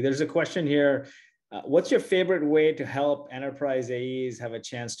 Definitely. There's a question here. What's your favorite way to help enterprise AEs have a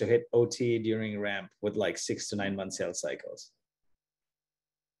chance to hit OT during ramp with like 6 to 9 month sales cycles?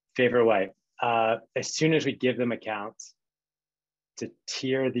 Favorite way? As soon as we give them accounts, to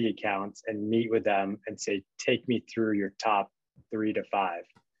tier the accounts and meet with them and say, take me through your top 3 to 5,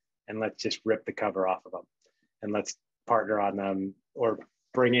 and let's just rip the cover off of them. And let's partner on them or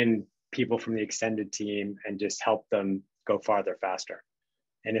bring in people from the extended team and just help them go farther faster.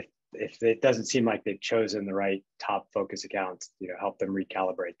 And if it doesn't seem like they've chosen the right top focus accounts, help them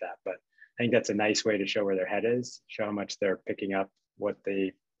recalibrate that. But I think that's a nice way to show where their head is, show how much they're picking up what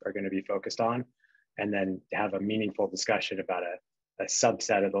they are going to be focused on, and then have a meaningful discussion about a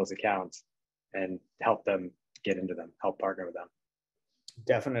subset of those accounts and help them get into them, help partner with them.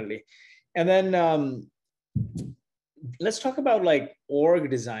 Definitely. And then let's talk about like org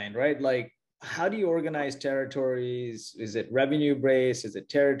design, right? Like, how do you organize territories? Is it revenue based? Is it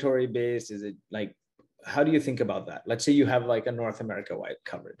territory based? Is it like, how do you think about that? Let's say you have like a North America wide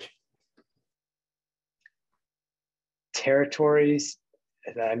coverage. Territories,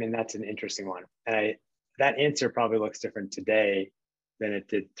 I mean, that's an interesting one. And that answer probably looks different today than it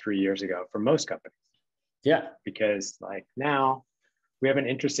did 3 years ago for most companies. Yeah. Because like now we have an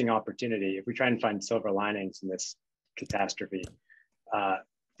interesting opportunity. If we try and find silver linings in this catastrophe,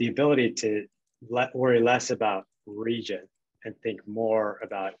 the ability to worry less about region and think more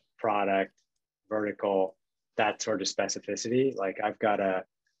about product, vertical, that sort of specificity. Like I've got a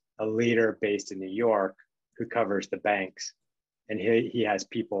leader based in New York who covers the banks, and he has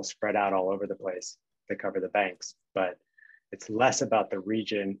people spread out all over the place that cover the banks. But it's less about the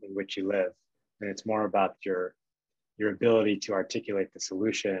region in which you live, and it's more about your ability to articulate the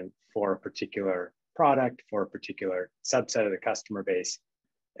solution for a particular product, for a particular subset of the customer base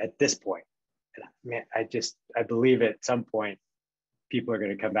at this point. And man, I believe at some point people are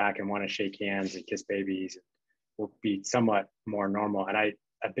going to come back and want to shake hands and kiss babies. Will be somewhat more normal. And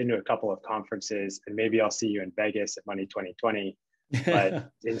I've been to a couple of conferences, and maybe I'll see you in Vegas at Money 2020. But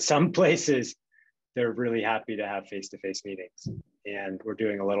in some places, they're really happy to have face-to-face meetings, and we're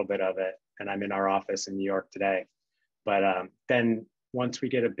doing a little bit of it. And I'm in our office in New York today. But then once we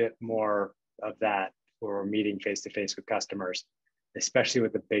get a bit more of that, where we're meeting face-to-face with customers, especially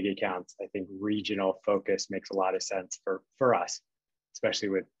with the big accounts, I think regional focus makes a lot of sense for us, especially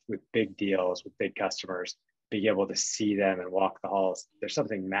with big deals, with big customers. being able to see them and walk the halls. There's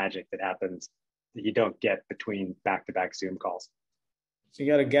something magic that happens that you don't get between back-to-back Zoom calls. So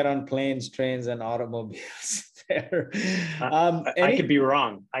you got to get on planes, trains, and automobiles there. I could be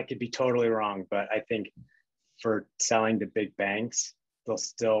wrong. I could be totally wrong, but I think for selling to big banks, they'll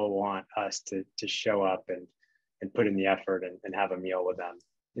still want us to show up and put in the effort and have a meal with them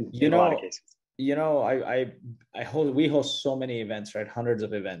in a lot of cases. We host so many events, right? Hundreds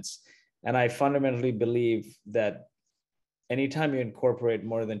of events. And I fundamentally believe that anytime you incorporate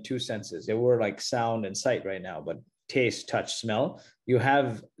more than two senses, we're like sound and sight right now, but taste, touch, smell, you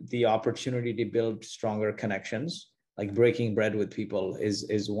have the opportunity to build stronger connections. Like breaking bread with people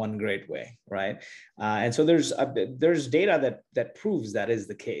is one great way, right? And so there's data that proves that is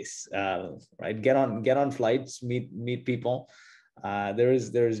the case, right? Get on flights, meet people. There is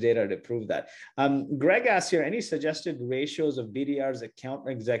data to prove that. Greg asks here, any suggested ratios of BDR's account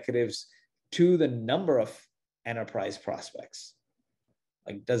executives to the number of enterprise prospects?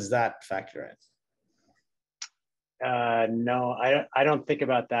 Like, does that factor in? No, I don't think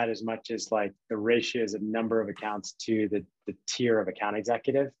about that as much as like the ratios of number of accounts to the tier of account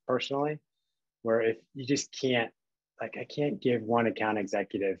executive personally, where if you just can't, like I can't give one account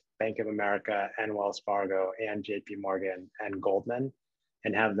executive Bank of America and Wells Fargo and JP Morgan and Goldman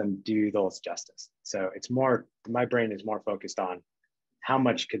and have them do those justice. So it's more, my brain is more focused on how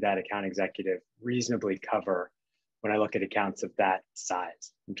much could that account executive reasonably cover when I look at accounts of that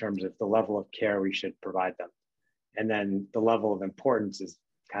size in terms of the level of care we should provide them. And then the level of importance is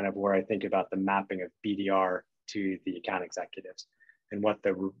kind of where I think about the mapping of BDR to the account executives and what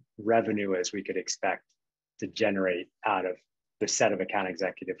the revenue is we could expect to generate out of the set of account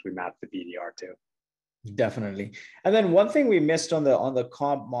executives we map the BDR to. Definitely. And then one thing we missed on the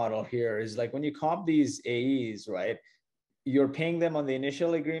comp model here is like when you comp these AEs, right? You're paying them on the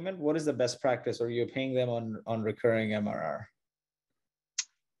initial agreement. What is the best practice? Or you're paying them on recurring MRR?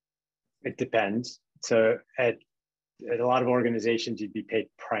 It depends. So at a lot of organizations, you'd be paid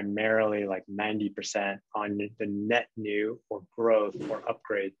primarily like 90% on the net new or growth or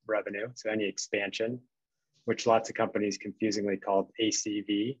upgrade revenue. So any expansion, which lots of companies confusingly called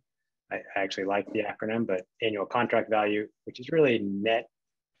ACV. I actually like the acronym, but annual contract value, which is really net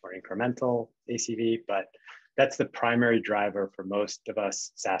or incremental ACV, but that's the primary driver for most of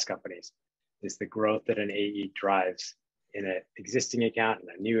us SaaS companies, is the growth that an AE drives in an existing account, in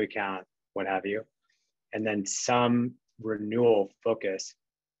a new account, what have you. And then some renewal focus,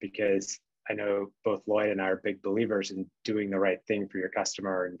 because I know both Lloyd and I are big believers in doing the right thing for your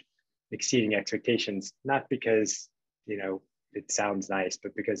customer and exceeding expectations, not because, it sounds nice,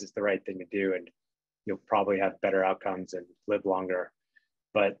 but because it's the right thing to do and you'll probably have better outcomes and live longer.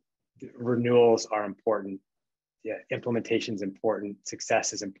 But renewals are important. Yeah, implementation is important.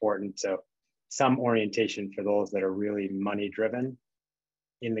 Success is important. So some orientation for those that are really money driven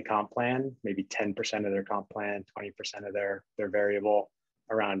in the comp plan, maybe 10% of their comp plan, 20% of their variable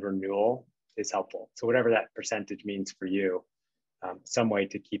around renewal is helpful. So whatever that percentage means for you, some way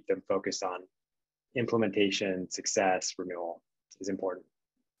to keep them focused on implementation, success, renewal is important.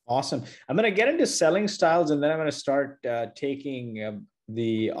 Awesome. I'm going to get into selling styles and then I'm going to start taking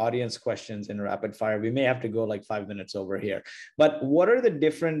the audience questions in rapid fire. We may have to go like 5 minutes over here, but what are the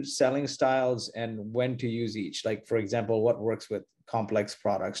different selling styles and when to use each? Like, for example, what works with complex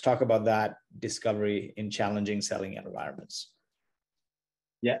products? Talk about that discovery in challenging selling environments.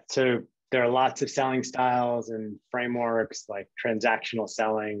 Yeah, so there are lots of selling styles and frameworks. Like transactional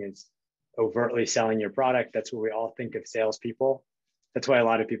selling is overtly selling your product. That's what we all think of salespeople. That's why a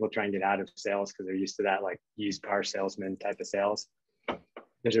lot of people try and get out of sales because they're used to that like used car salesman type of sales.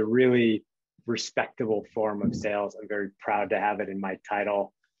 There's a really respectable form of sales. I'm very proud to have it in my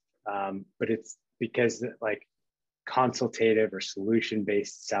title, but it's because like consultative or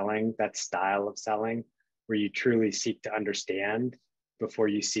solution-based selling, that style of selling where you truly seek to understand before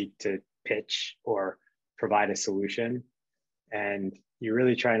you seek to pitch or provide a solution. And you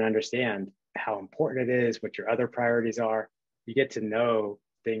really try and understand how important it is, what your other priorities are. You get to know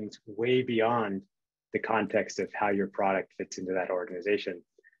things way beyond the context of how your product fits into that organization,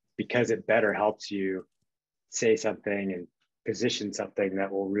 because it better helps you say something and position something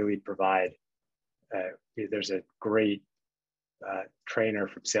that will really provide. There's a great trainer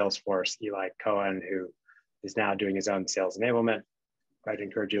from Salesforce, Eli Cohen, who is now doing his own sales enablement. I'd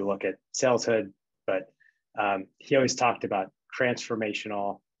encourage you to look at Saleshood, but he always talked about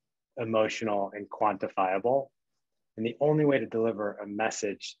transformational, emotional, and quantifiable. And the only way to deliver a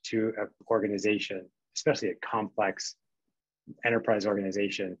message to an organization, especially a complex enterprise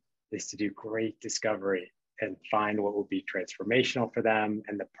organization, is to do great discovery and find what will be transformational for them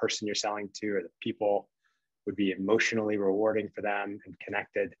and the person you're selling to or the people would be emotionally rewarding for them and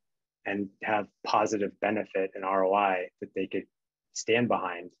connected and have positive benefit and ROI that they could stand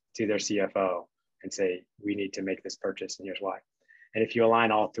behind to their CFO and say, we need to make this purchase and here's why. And if you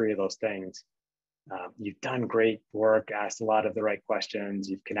align all three of those things, you've done great work, asked a lot of the right questions,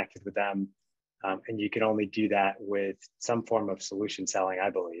 you've connected with them, and you can only do that with some form of solution selling, I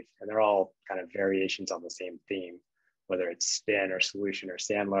believe. And they're all kind of variations on the same theme, whether it's spin or solution or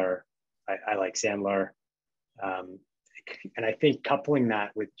Sandler. I like Sandler. And I think coupling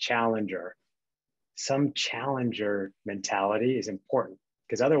that with challenger, some challenger mentality is important,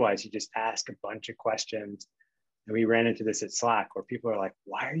 because otherwise you just ask a bunch of questions. And we ran into this at Slack where people are like,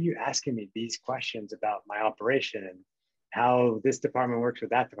 why are you asking me these questions about my operation and how this department works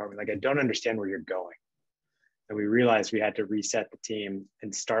with that department? Like, I don't understand where you're going. And we realized we had to reset the team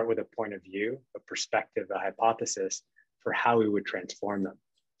and start with a point of view, a perspective, a hypothesis for how we would transform them.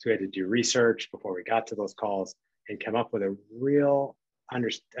 So we had to do research before we got to those calls and come up with a real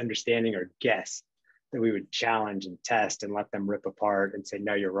understanding or guess that we would challenge and test and let them rip apart and say,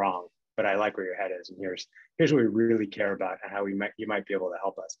 no, you're wrong, but I like where your head is. And here's what we really care about and how you might be able to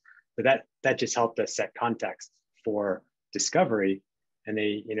help us. But that just helped us set context for discovery. And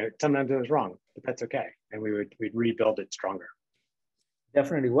they, sometimes it was wrong, but that's okay. And we'd rebuild it stronger.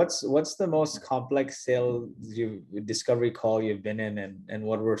 Definitely. What's the most complex sales discovery call you've been in, and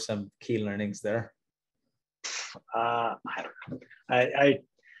what were some key learnings there? I don't know.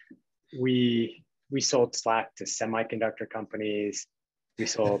 We sold Slack to semiconductor companies. We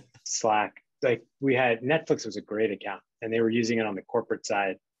sold Slack, like Netflix was a great account and they were using it on the corporate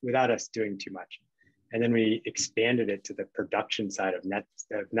side without us doing too much. And then we expanded it to the production side of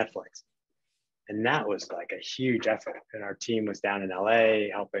Netflix. And that was like a huge effort. And our team was down in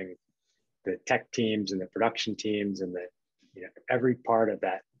LA helping the tech teams and the production teams and every part of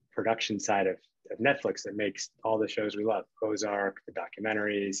that production side of Netflix that makes all the shows we love, Ozark, the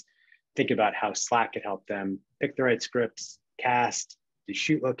documentaries, think about how Slack could help them pick the right scripts, cast, do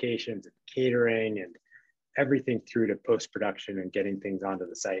shoot locations, and catering, and everything through to post-production and getting things onto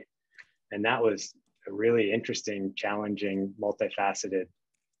the site. And that was a really interesting, challenging, multifaceted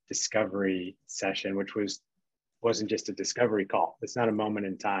discovery session, which wasn't just a discovery call. It's not a moment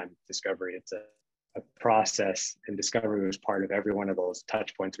in time discovery. It's a process, and discovery was part of every one of those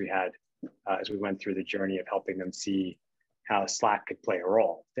touch points we had as we went through the journey of helping them see how Slack could play a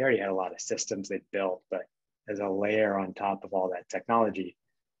role. They already had a lot of systems they built, but as a layer on top of all that technology,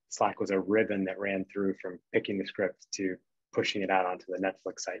 Slack was a ribbon that ran through from picking the script to pushing it out onto the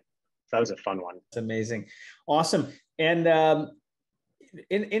Netflix site. So that was a fun one. That's amazing. Awesome. And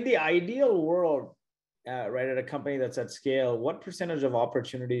in the ideal world, right, at a company that's at scale, what percentage of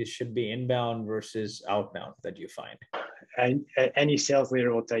opportunities should be inbound versus outbound that you find? And any sales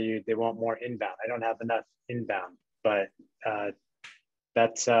leader will tell you they want more inbound. I don't have enough inbound, but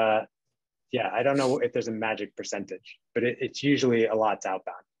that's, I don't know if there's a magic percentage, but it's usually a lot's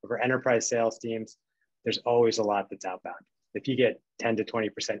outbound. For enterprise sales teams, there's always a lot that's outbound. If you get 10 to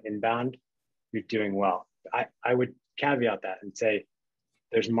 20% inbound, you're doing well. I would caveat that and say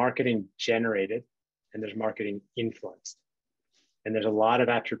there's marketing generated and there's marketing influenced. And there's a lot of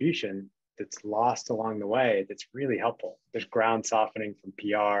attribution that's lost along the way that's really helpful. There's ground softening from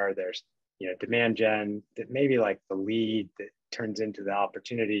PR, there's demand gen that maybe like the lead that turns into the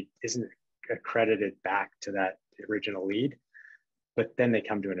opportunity isn't accredited back to that original lead. But then they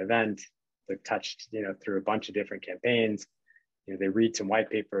come to an event, they're touched through a bunch of different campaigns, they read some white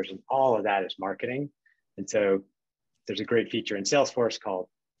papers, and all of that is marketing. And so there's a great feature in Salesforce called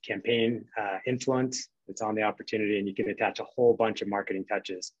campaign influence. It's on the opportunity, and you can attach a whole bunch of marketing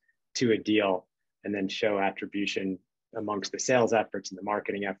touches to a deal and then show attribution amongst the sales efforts and the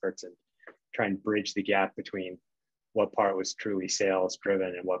marketing efforts and try and bridge the gap between what part was truly sales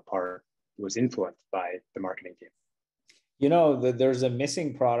driven and what part was influenced by the marketing team. There's a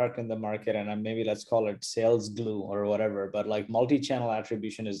missing product in the market, and maybe let's call it sales glue or whatever, but like multi-channel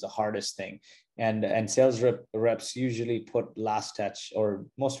attribution is the hardest thing. And sales reps usually put last touch, or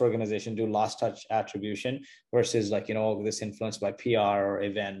most organizations do last touch attribution versus this influenced by PR or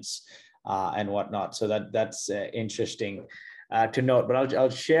events and whatnot. So that's interesting to note. But I'll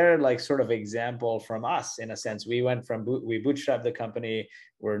share sort of example from us. In a sense, we bootstrapped the company.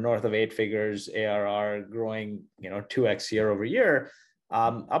 We're north of 8 figures ARR, growing 2x year over year.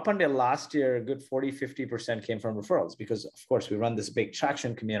 Up until last year, a good 40-50% came from referrals, because of course we run this big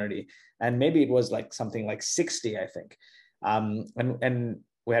traction community, and maybe it was something like 60, I think. And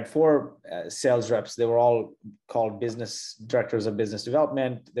we had 4 sales reps. They were all called business directors of business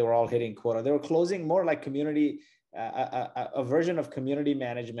development. They were all hitting quota. They were closing more like community, a version of community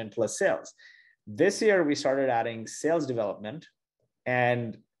management plus sales. This year, we started adding sales development.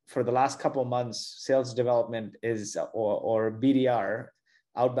 And for the last couple of months, sales development is, or BDR,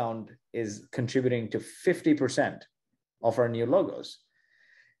 outbound, is contributing to 50% of our new logos.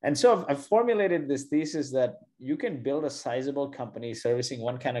 And so I've formulated this thesis that you can build a sizable company servicing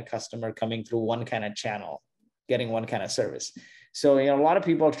one kind of customer, coming through one kind of channel, getting one kind of service. So, a lot of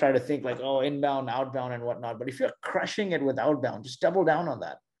people try to think like, oh, inbound, outbound, and whatnot. But if you're crushing it with outbound, just double down on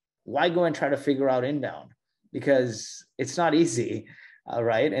that. Why go and try to figure out inbound? Because it's not easy,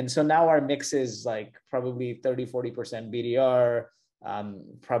 right? And so now our mix is like probably 30, 40% BDR,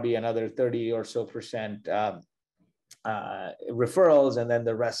 probably another 30 or so percent referrals, and then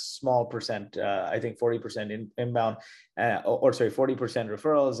the rest, small percent, I think 40% inbound, 40%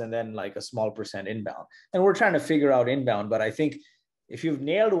 referrals, and then like a small percent inbound. And we're trying to figure out inbound. But I think if you've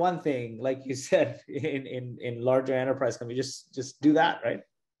nailed one thing, like you said, in larger enterprise companies, just do that, right?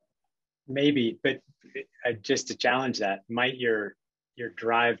 Maybe, but just to challenge that, might your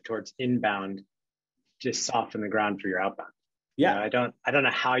drive towards inbound just soften the ground for your outbound? Yeah, I don't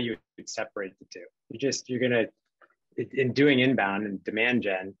know how you would separate the two. You're gonna, in doing inbound and demand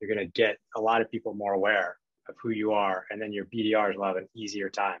gen, you're gonna get a lot of people more aware of who you are, and then your BDRs will have an easier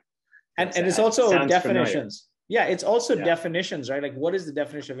time. And it's also definitions. Familiar. Yeah, it's also definitions, right? Like, what is the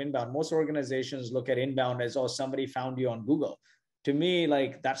definition of inbound? Most organizations look at inbound as, oh, somebody found you on Google. To me,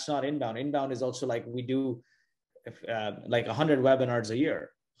 like, that's not inbound. Inbound is also like, we do like 100 webinars a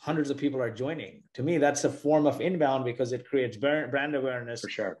year. Hundreds of people are joining. To me, that's a form of inbound because it creates brand awareness. For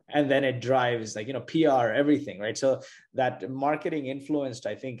sure. And then it drives like, PR, everything, right? So that marketing influenced,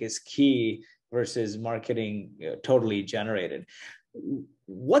 I think, is key versus marketing totally generated.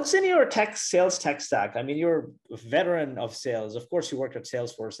 What's in your sales tech stack? I mean, you're a veteran of sales. Of course, you worked at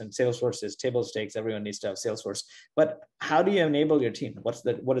Salesforce, and Salesforce is table stakes. Everyone needs to have Salesforce. But how do you enable your team? What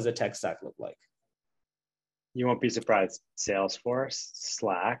does the tech stack look like? You won't be surprised. Salesforce,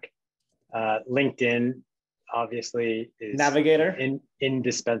 Slack, LinkedIn, obviously, is Navigator,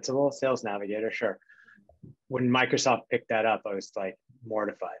 indispensable. Sales Navigator, sure. When Microsoft picked that up, I was like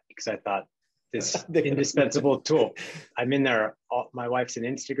mortified because I thought, this indispensable tool. I'm in there. My wife's in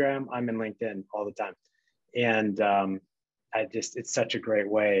Instagram. I'm in LinkedIn all the time. And it's such a great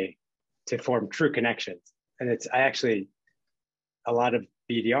way to form true connections. And a lot of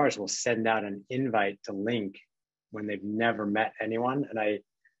BDRs will send out an invite to link when they've never met anyone. And I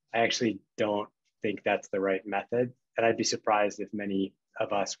actually don't think that's the right method. And I'd be surprised if many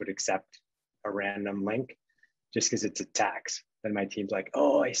of us would accept a random link just because it's a tax. Then my team's like,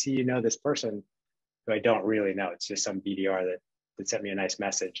 oh, I see you know this person who I don't really know. It's just some BDR that sent me a nice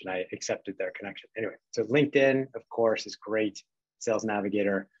message and I accepted their connection. Anyway, so LinkedIn, of course, is great. Sales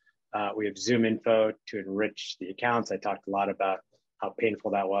Navigator. We have Zoom Info to enrich the accounts. I talked a lot about how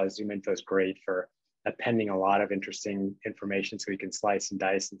painful that was. Zoom Info is great for appending a lot of interesting information so we can slice and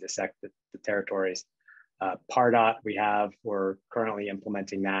dice and dissect the territories. Pardot we're currently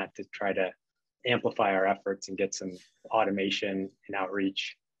implementing that to try to amplify our efforts and get some automation and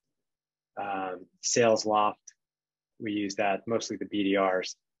outreach. Sales Loft, we use that, mostly the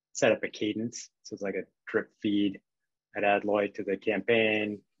BDRs, set up a cadence. So it's like a drip feed. I'd add Lloyd to the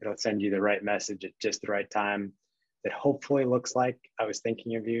campaign. It'll send you the right message at just the right time. That hopefully looks like I was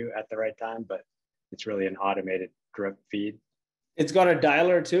thinking of you at the right time, but it's really an automated drip feed. It's got a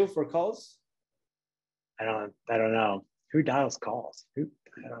dialer too for calls? I don't know. Who dials calls? I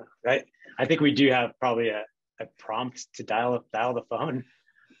don't know. Right? I think we do have probably a prompt to dial the phone,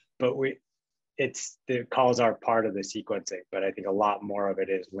 but the calls are part of the sequencing, but I think a lot more of it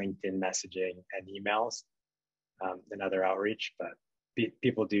is LinkedIn messaging and emails and other outreach, but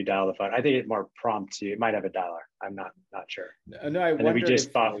people do dial the phone. I think it more prompts you. It might have a dialer. I'm not sure. No, and then we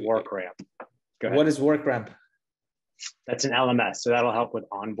just bought WorkRamp. Go ahead. What is WorkRamp? That's an LMS. So that'll help with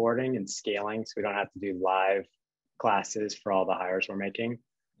onboarding and scaling. So we don't have to do live classes for all the hires we're making,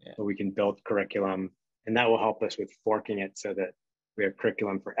 but we can build curriculum, and that will help us with forking it so that we have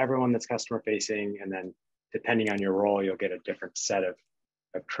curriculum for everyone that's customer facing. And then depending on your role, you'll get a different set of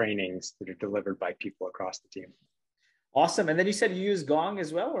trainings that are delivered by people across the team. Awesome. And then you said you use Gong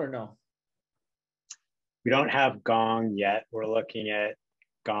as well, or no? We don't have Gong yet. We're looking at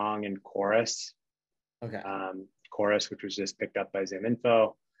Gong and Chorus. Okay. Chorus, which was just picked up by Zoom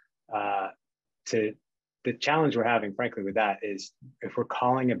Info. The challenge we're having, frankly, with that is if we're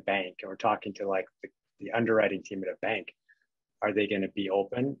calling a bank and we're talking to like the underwriting team at a bank, are they going to be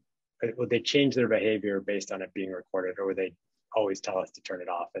open? Would they change their behavior based on it being recorded, or would they always tell us to turn it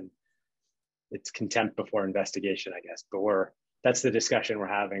off? And it's contempt before investigation, I guess. But that's the discussion we're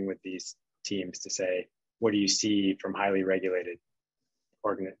having with these teams to say, what do you see from highly regulated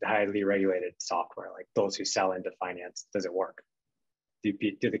highly regulated software, like those who sell into finance. Does it work? Do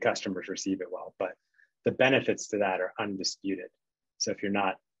the customers receive it well? But the benefits to that are undisputed. So if you're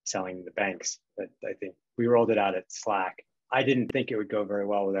not selling the banks, but I think we rolled it out at Slack. I didn't think it would go very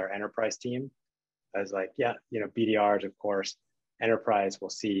well with our enterprise team. I was like, yeah, BDRs, of course, enterprise we'll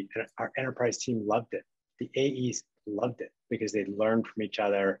see. And our enterprise team loved it. The AEs loved it because they learned from each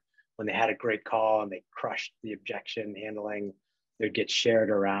other. When they had a great call and they crushed the objection handling, they'd get shared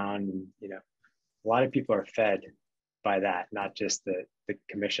around. And, a lot of people are fed by that, not just the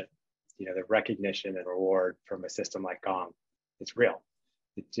commission. The recognition and reward from a system like Gong. It's real.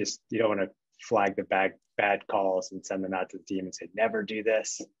 It just, you don't want to flag the bad calls and send them out to the team and say, never do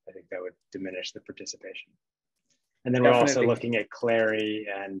this. I think that would diminish the participation. And then Definitely. We're also looking at Clary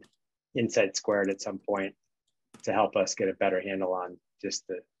and Insight Squared at some point to help us get a better handle on just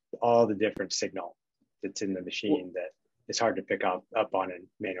all the different signal that's in the machine that is hard to pick up on in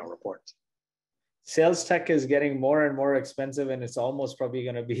manual reports. Sales tech is getting more and more expensive, and it's almost probably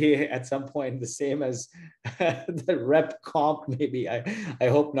going to be at some point the same as the rep comp, maybe. I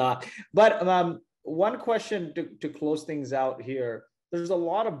hope not. But one question to close things out here. There's a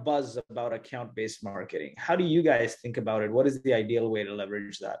lot of buzz about account-based marketing. How do you guys think about it? What is the ideal way to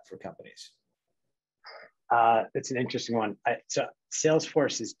leverage that for companies? It's an interesting one. So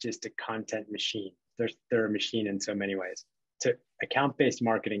Salesforce is just a content machine. They're a machine in so many ways. To account-based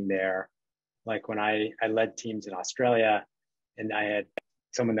marketing there, like when I led teams in Australia and I had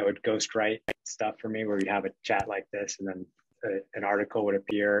someone that would ghostwrite stuff for me where we'd have a chat like this and then an article would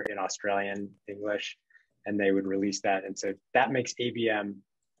appear in Australian English and they would release that. And so that makes ABM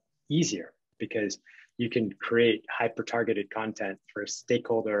easier because you can create hyper-targeted content for a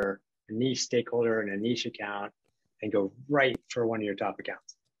niche stakeholder in a niche account and go right for one of your top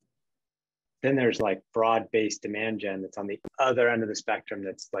accounts. Then there's like broad-based demand gen that's on the other end of the spectrum.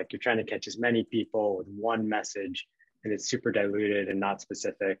 That's like you're trying to catch as many people with one message and it's super diluted and not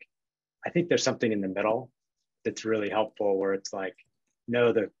specific. I think there's something in the middle that's really helpful where it's like,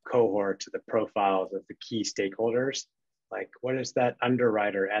 know the cohorts or the profiles of the key stakeholders. Like what does that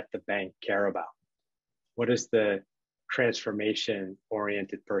underwriter at the bank care about? What does the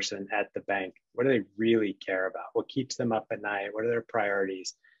transformation-oriented person at the bank, what do they really care about? What keeps them up at night? What are their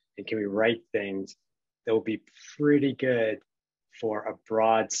priorities? And can we write things that will be pretty good for a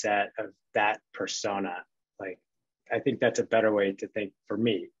broad set of that persona? Like, I think that's a better way to think, for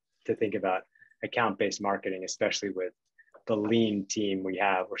me, to think about account-based marketing, especially with the lean team we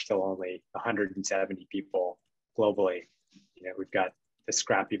have. We're still only 170 people globally. We've got the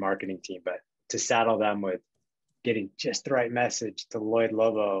scrappy marketing team, but to saddle them with getting just the right message to Lloyd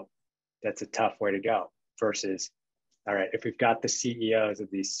Lobo, that's a tough way to go versus, all right, if we've got the CEOs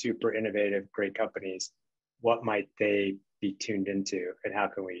of these super innovative, great companies, what might they be tuned into and how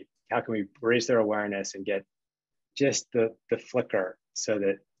can we raise their awareness and get just the flicker so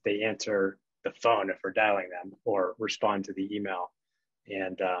that they answer the phone if we're dialing them or respond to the email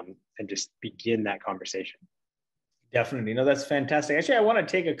and just begin that conversation. Definitely. That's fantastic. Actually, I want to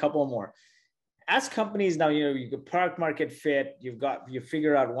take a couple more. As companies now, you got product market fit, you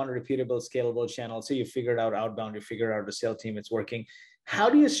figure out one repeatable, scalable channel. So you figured out outbound, you figured out the sales team, it's working. How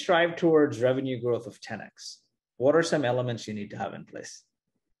do you strive towards revenue growth of 10x? What are some elements you need to have in place?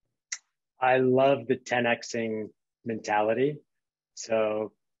 I love the 10xing mentality.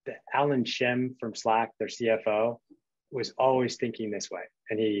 So Alan Shim from Slack, their CFO, was always thinking this way.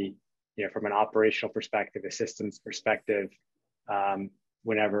 And he, from an operational perspective, a systems perspective,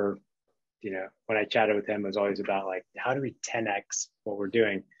 when I chatted with him, it was always about like, how do we 10x what we're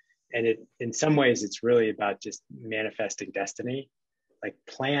doing? And in some ways, it's really about just manifesting destiny, like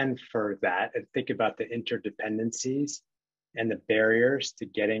plan for that and think about the interdependencies and the barriers to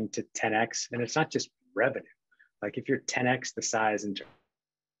getting to 10x. And it's not just revenue. Like if you're 10x the size in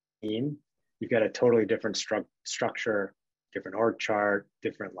team, you've got a totally different structure, different org chart,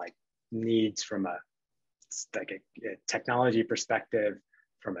 different like needs from a technology perspective,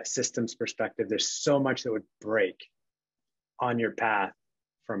 from a systems perspective. There's so much that would break on your path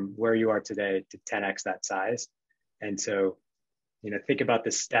from where you are today to 10x that size. And so, think about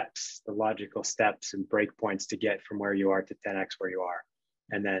the steps, the logical steps and breakpoints to get from where you are to 10x where you are,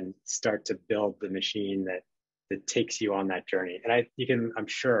 and then start to build the machine that takes you on that journey. And you can, I'm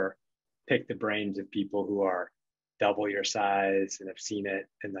sure, pick the brains of people who are double your size and have seen it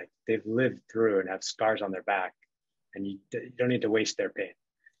and like they've lived through and have scars on their back, and you don't need to waste their pain.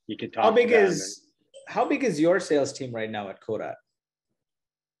 You can talk. How big is your sales team right now at Codat?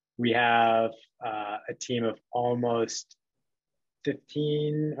 We have a team of almost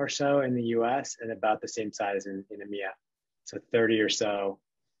 15 or so in the US and about the same size in EMEA. so 30 or so,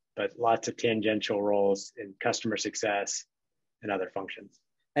 but lots of tangential roles in customer success and other functions.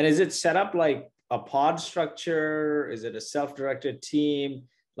 And is it set up like a pod structure? Is it a self-directed team?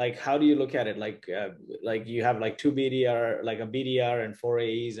 Like, how do you look at it? Like you have like two BDR, like a BDR and four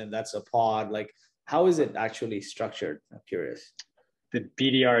AEs, and that's a pod. Like, how is it actually structured? I'm curious. The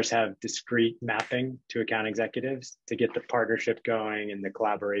BDRs have discrete mapping to account executives to get the partnership going and the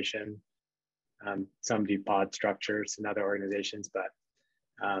collaboration. Some do pod structures in other organizations, but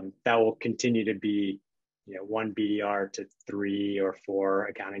that will continue to be, one BDR to 3 or 4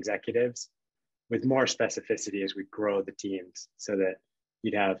 account executives, with more specificity as we grow the teams, so that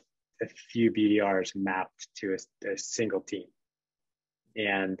you'd have a few BDRs mapped to a single team.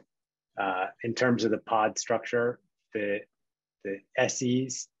 And in terms of the pod structure, the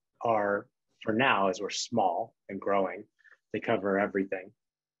SEs are, for now, as we're small and growing, they cover everything.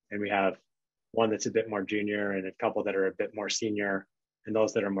 And we have one that's a bit more junior and a couple that are a bit more senior. And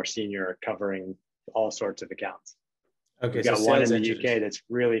those that are more senior are covering all sorts of accounts. Okay, We've got one in the UK that's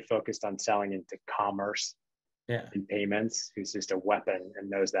really focused on selling into commerce and payments, who's just a weapon and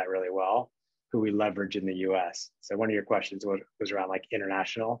knows that really well, who we leverage in the US. So one of your questions was around like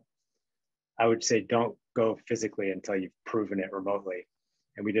international. I would say don't go physically until you've proven it remotely.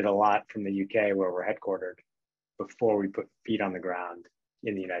 And we did a lot from the UK, where we're headquartered, before we put feet on the ground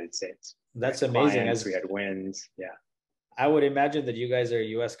in the United States. That's amazing. As we had wins. Yeah. I would imagine that you guys are a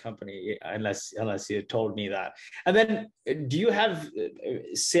US company, unless you told me that. And then, do you have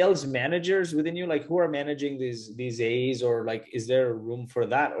sales managers within you? Like, who are managing these AEs, or like, is there room for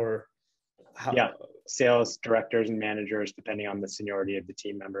that, or how? Yeah, sales directors and managers, depending on the seniority of the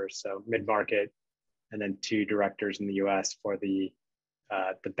team members. So mid-market, and then 2 directors in the US for the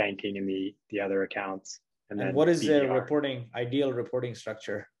banking and the other accounts. And then what is BDR. the ideal reporting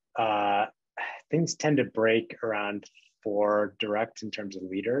structure? Things tend to break around 4 directs in terms of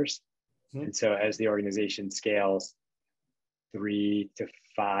leaders. Mm-hmm. And so as the organization scales, 3 to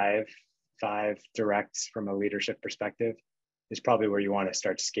 5 directs from a leadership perspective is probably where you want to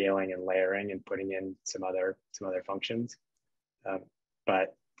start scaling and layering and putting in some other functions.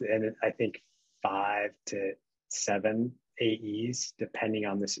 And I think 5 to 7 AEs, depending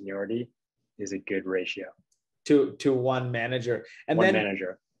on the seniority, is a good ratio. To one manager. And one then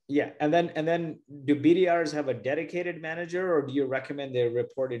manager. Yeah. And then do BDRs have a dedicated manager, or do you recommend they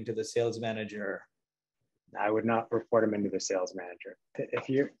report into the sales manager? I would not report them into the sales manager. If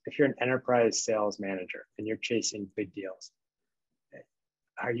you're an enterprise sales manager and you're chasing big deals,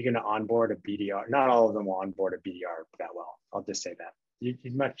 are you going to onboard a BDR? Not all of them will onboard a BDR that well. I'll just say that.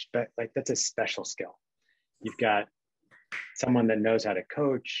 You'd much bet, like, that's a special skill. You've got someone that knows how to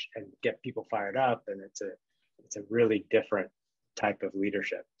coach and get people fired up, and it's a really different type of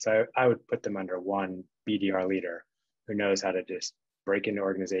leadership. So I would put them under one BDR leader who knows how to just break into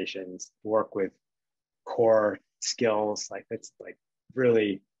organizations, work with core skills. Like, that's like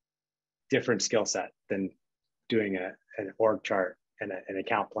really different skill set than doing an org chart and an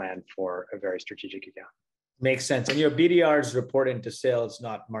account plan for a very strategic account. Makes sense. And your BDRs report into sales,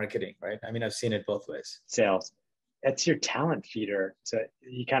 not marketing, right? I mean, I've seen it both ways. Sales. That's your talent feeder. So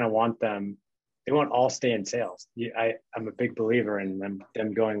you kind of want them, they won't all stay in sales. I'm a big believer in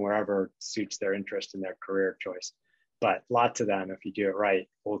them going wherever suits their interest and their career choice. But lots of them, if you do it right,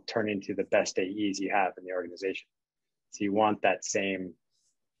 will turn into the best AEs you have in the organization. So you want that same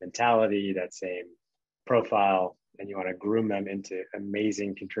mentality, that same profile, and you want to groom them into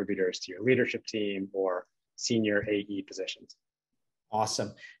amazing contributors to your leadership team or senior AE positions.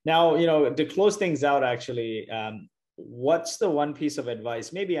 Awesome. Now, to close things out, actually, what's the one piece of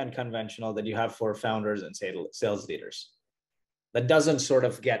advice, maybe unconventional, that you have for founders and sales leaders that doesn't sort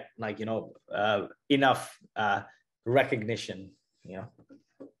of get enough recognition,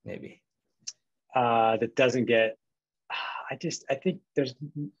 maybe? That doesn't get, I think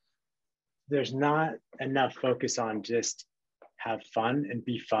there's not enough focus on just have fun and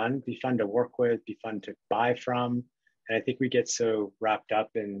be fun to work with, be fun to buy from. And I think we get so wrapped up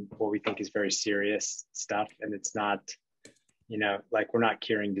in what we think is very serious stuff. And it's not, like, we're not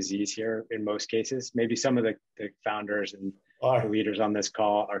curing disease here in most cases. Maybe some of the founders and the leaders on this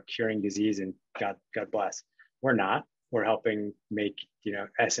call are curing disease, and God bless. We're not. We're helping make,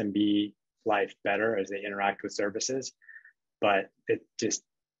 SMB life better as they interact with services. But it just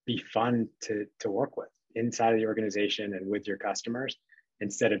be fun to work with inside of the organization and with your customers,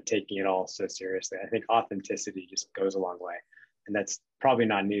 instead of taking it all so seriously. I think authenticity just goes a long way. And that's probably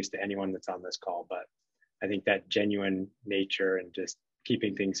not news to anyone that's on this call, but I think that genuine nature and just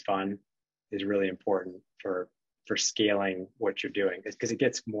keeping things fun is really important for scaling what you're doing, because it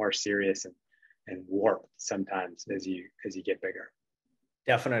gets more serious and warped sometimes as you get bigger.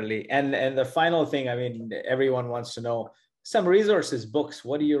 Definitely. And the final thing, I mean, everyone wants to know some resources, books.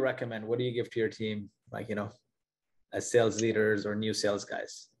 What do you recommend? What do you give to your team? Like, as sales leaders or new sales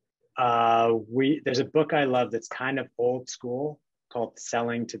guys? There's a book I love that's kind of old school called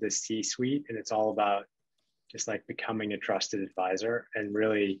Selling to the C-Suite. And it's all about just like becoming a trusted advisor, and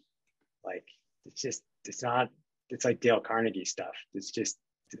really like, it's like Dale Carnegie stuff. It's just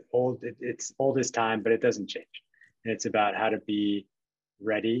old. It's old as time, but it doesn't change. And it's about how to be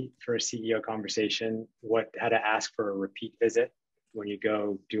ready for a CEO conversation, how to ask for a repeat visit when you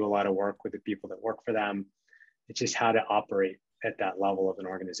go do a lot of work with the people that work for them. It's just how to operate at that level of an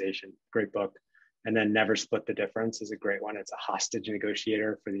organization. Great book. And then Never Split the Difference is a great one. It's a hostage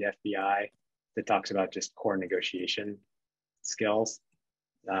negotiator for the FBI that talks about just core negotiation skills.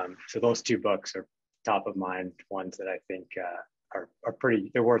 So those two books are top of mind ones that I think are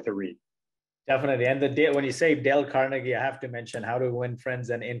pretty, they're worth a read. Definitely. And when you say Dale Carnegie, I have to mention How to Win Friends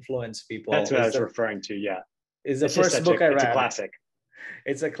and Influence People. That's what I was referring to. Yeah. Is the first book I read. It's a classic.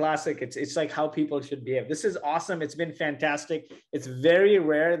 It's a classic. It's like how people should behave. This is awesome. It's been fantastic. It's very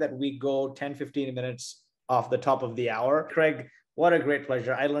rare that we go 10, 15 minutes off the top of the hour. Craig, what a great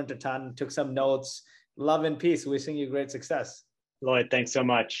pleasure. I learned a ton, took some notes. Love and peace. Wishing you great success. Lloyd, thanks so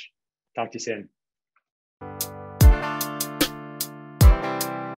much. Talk to you soon.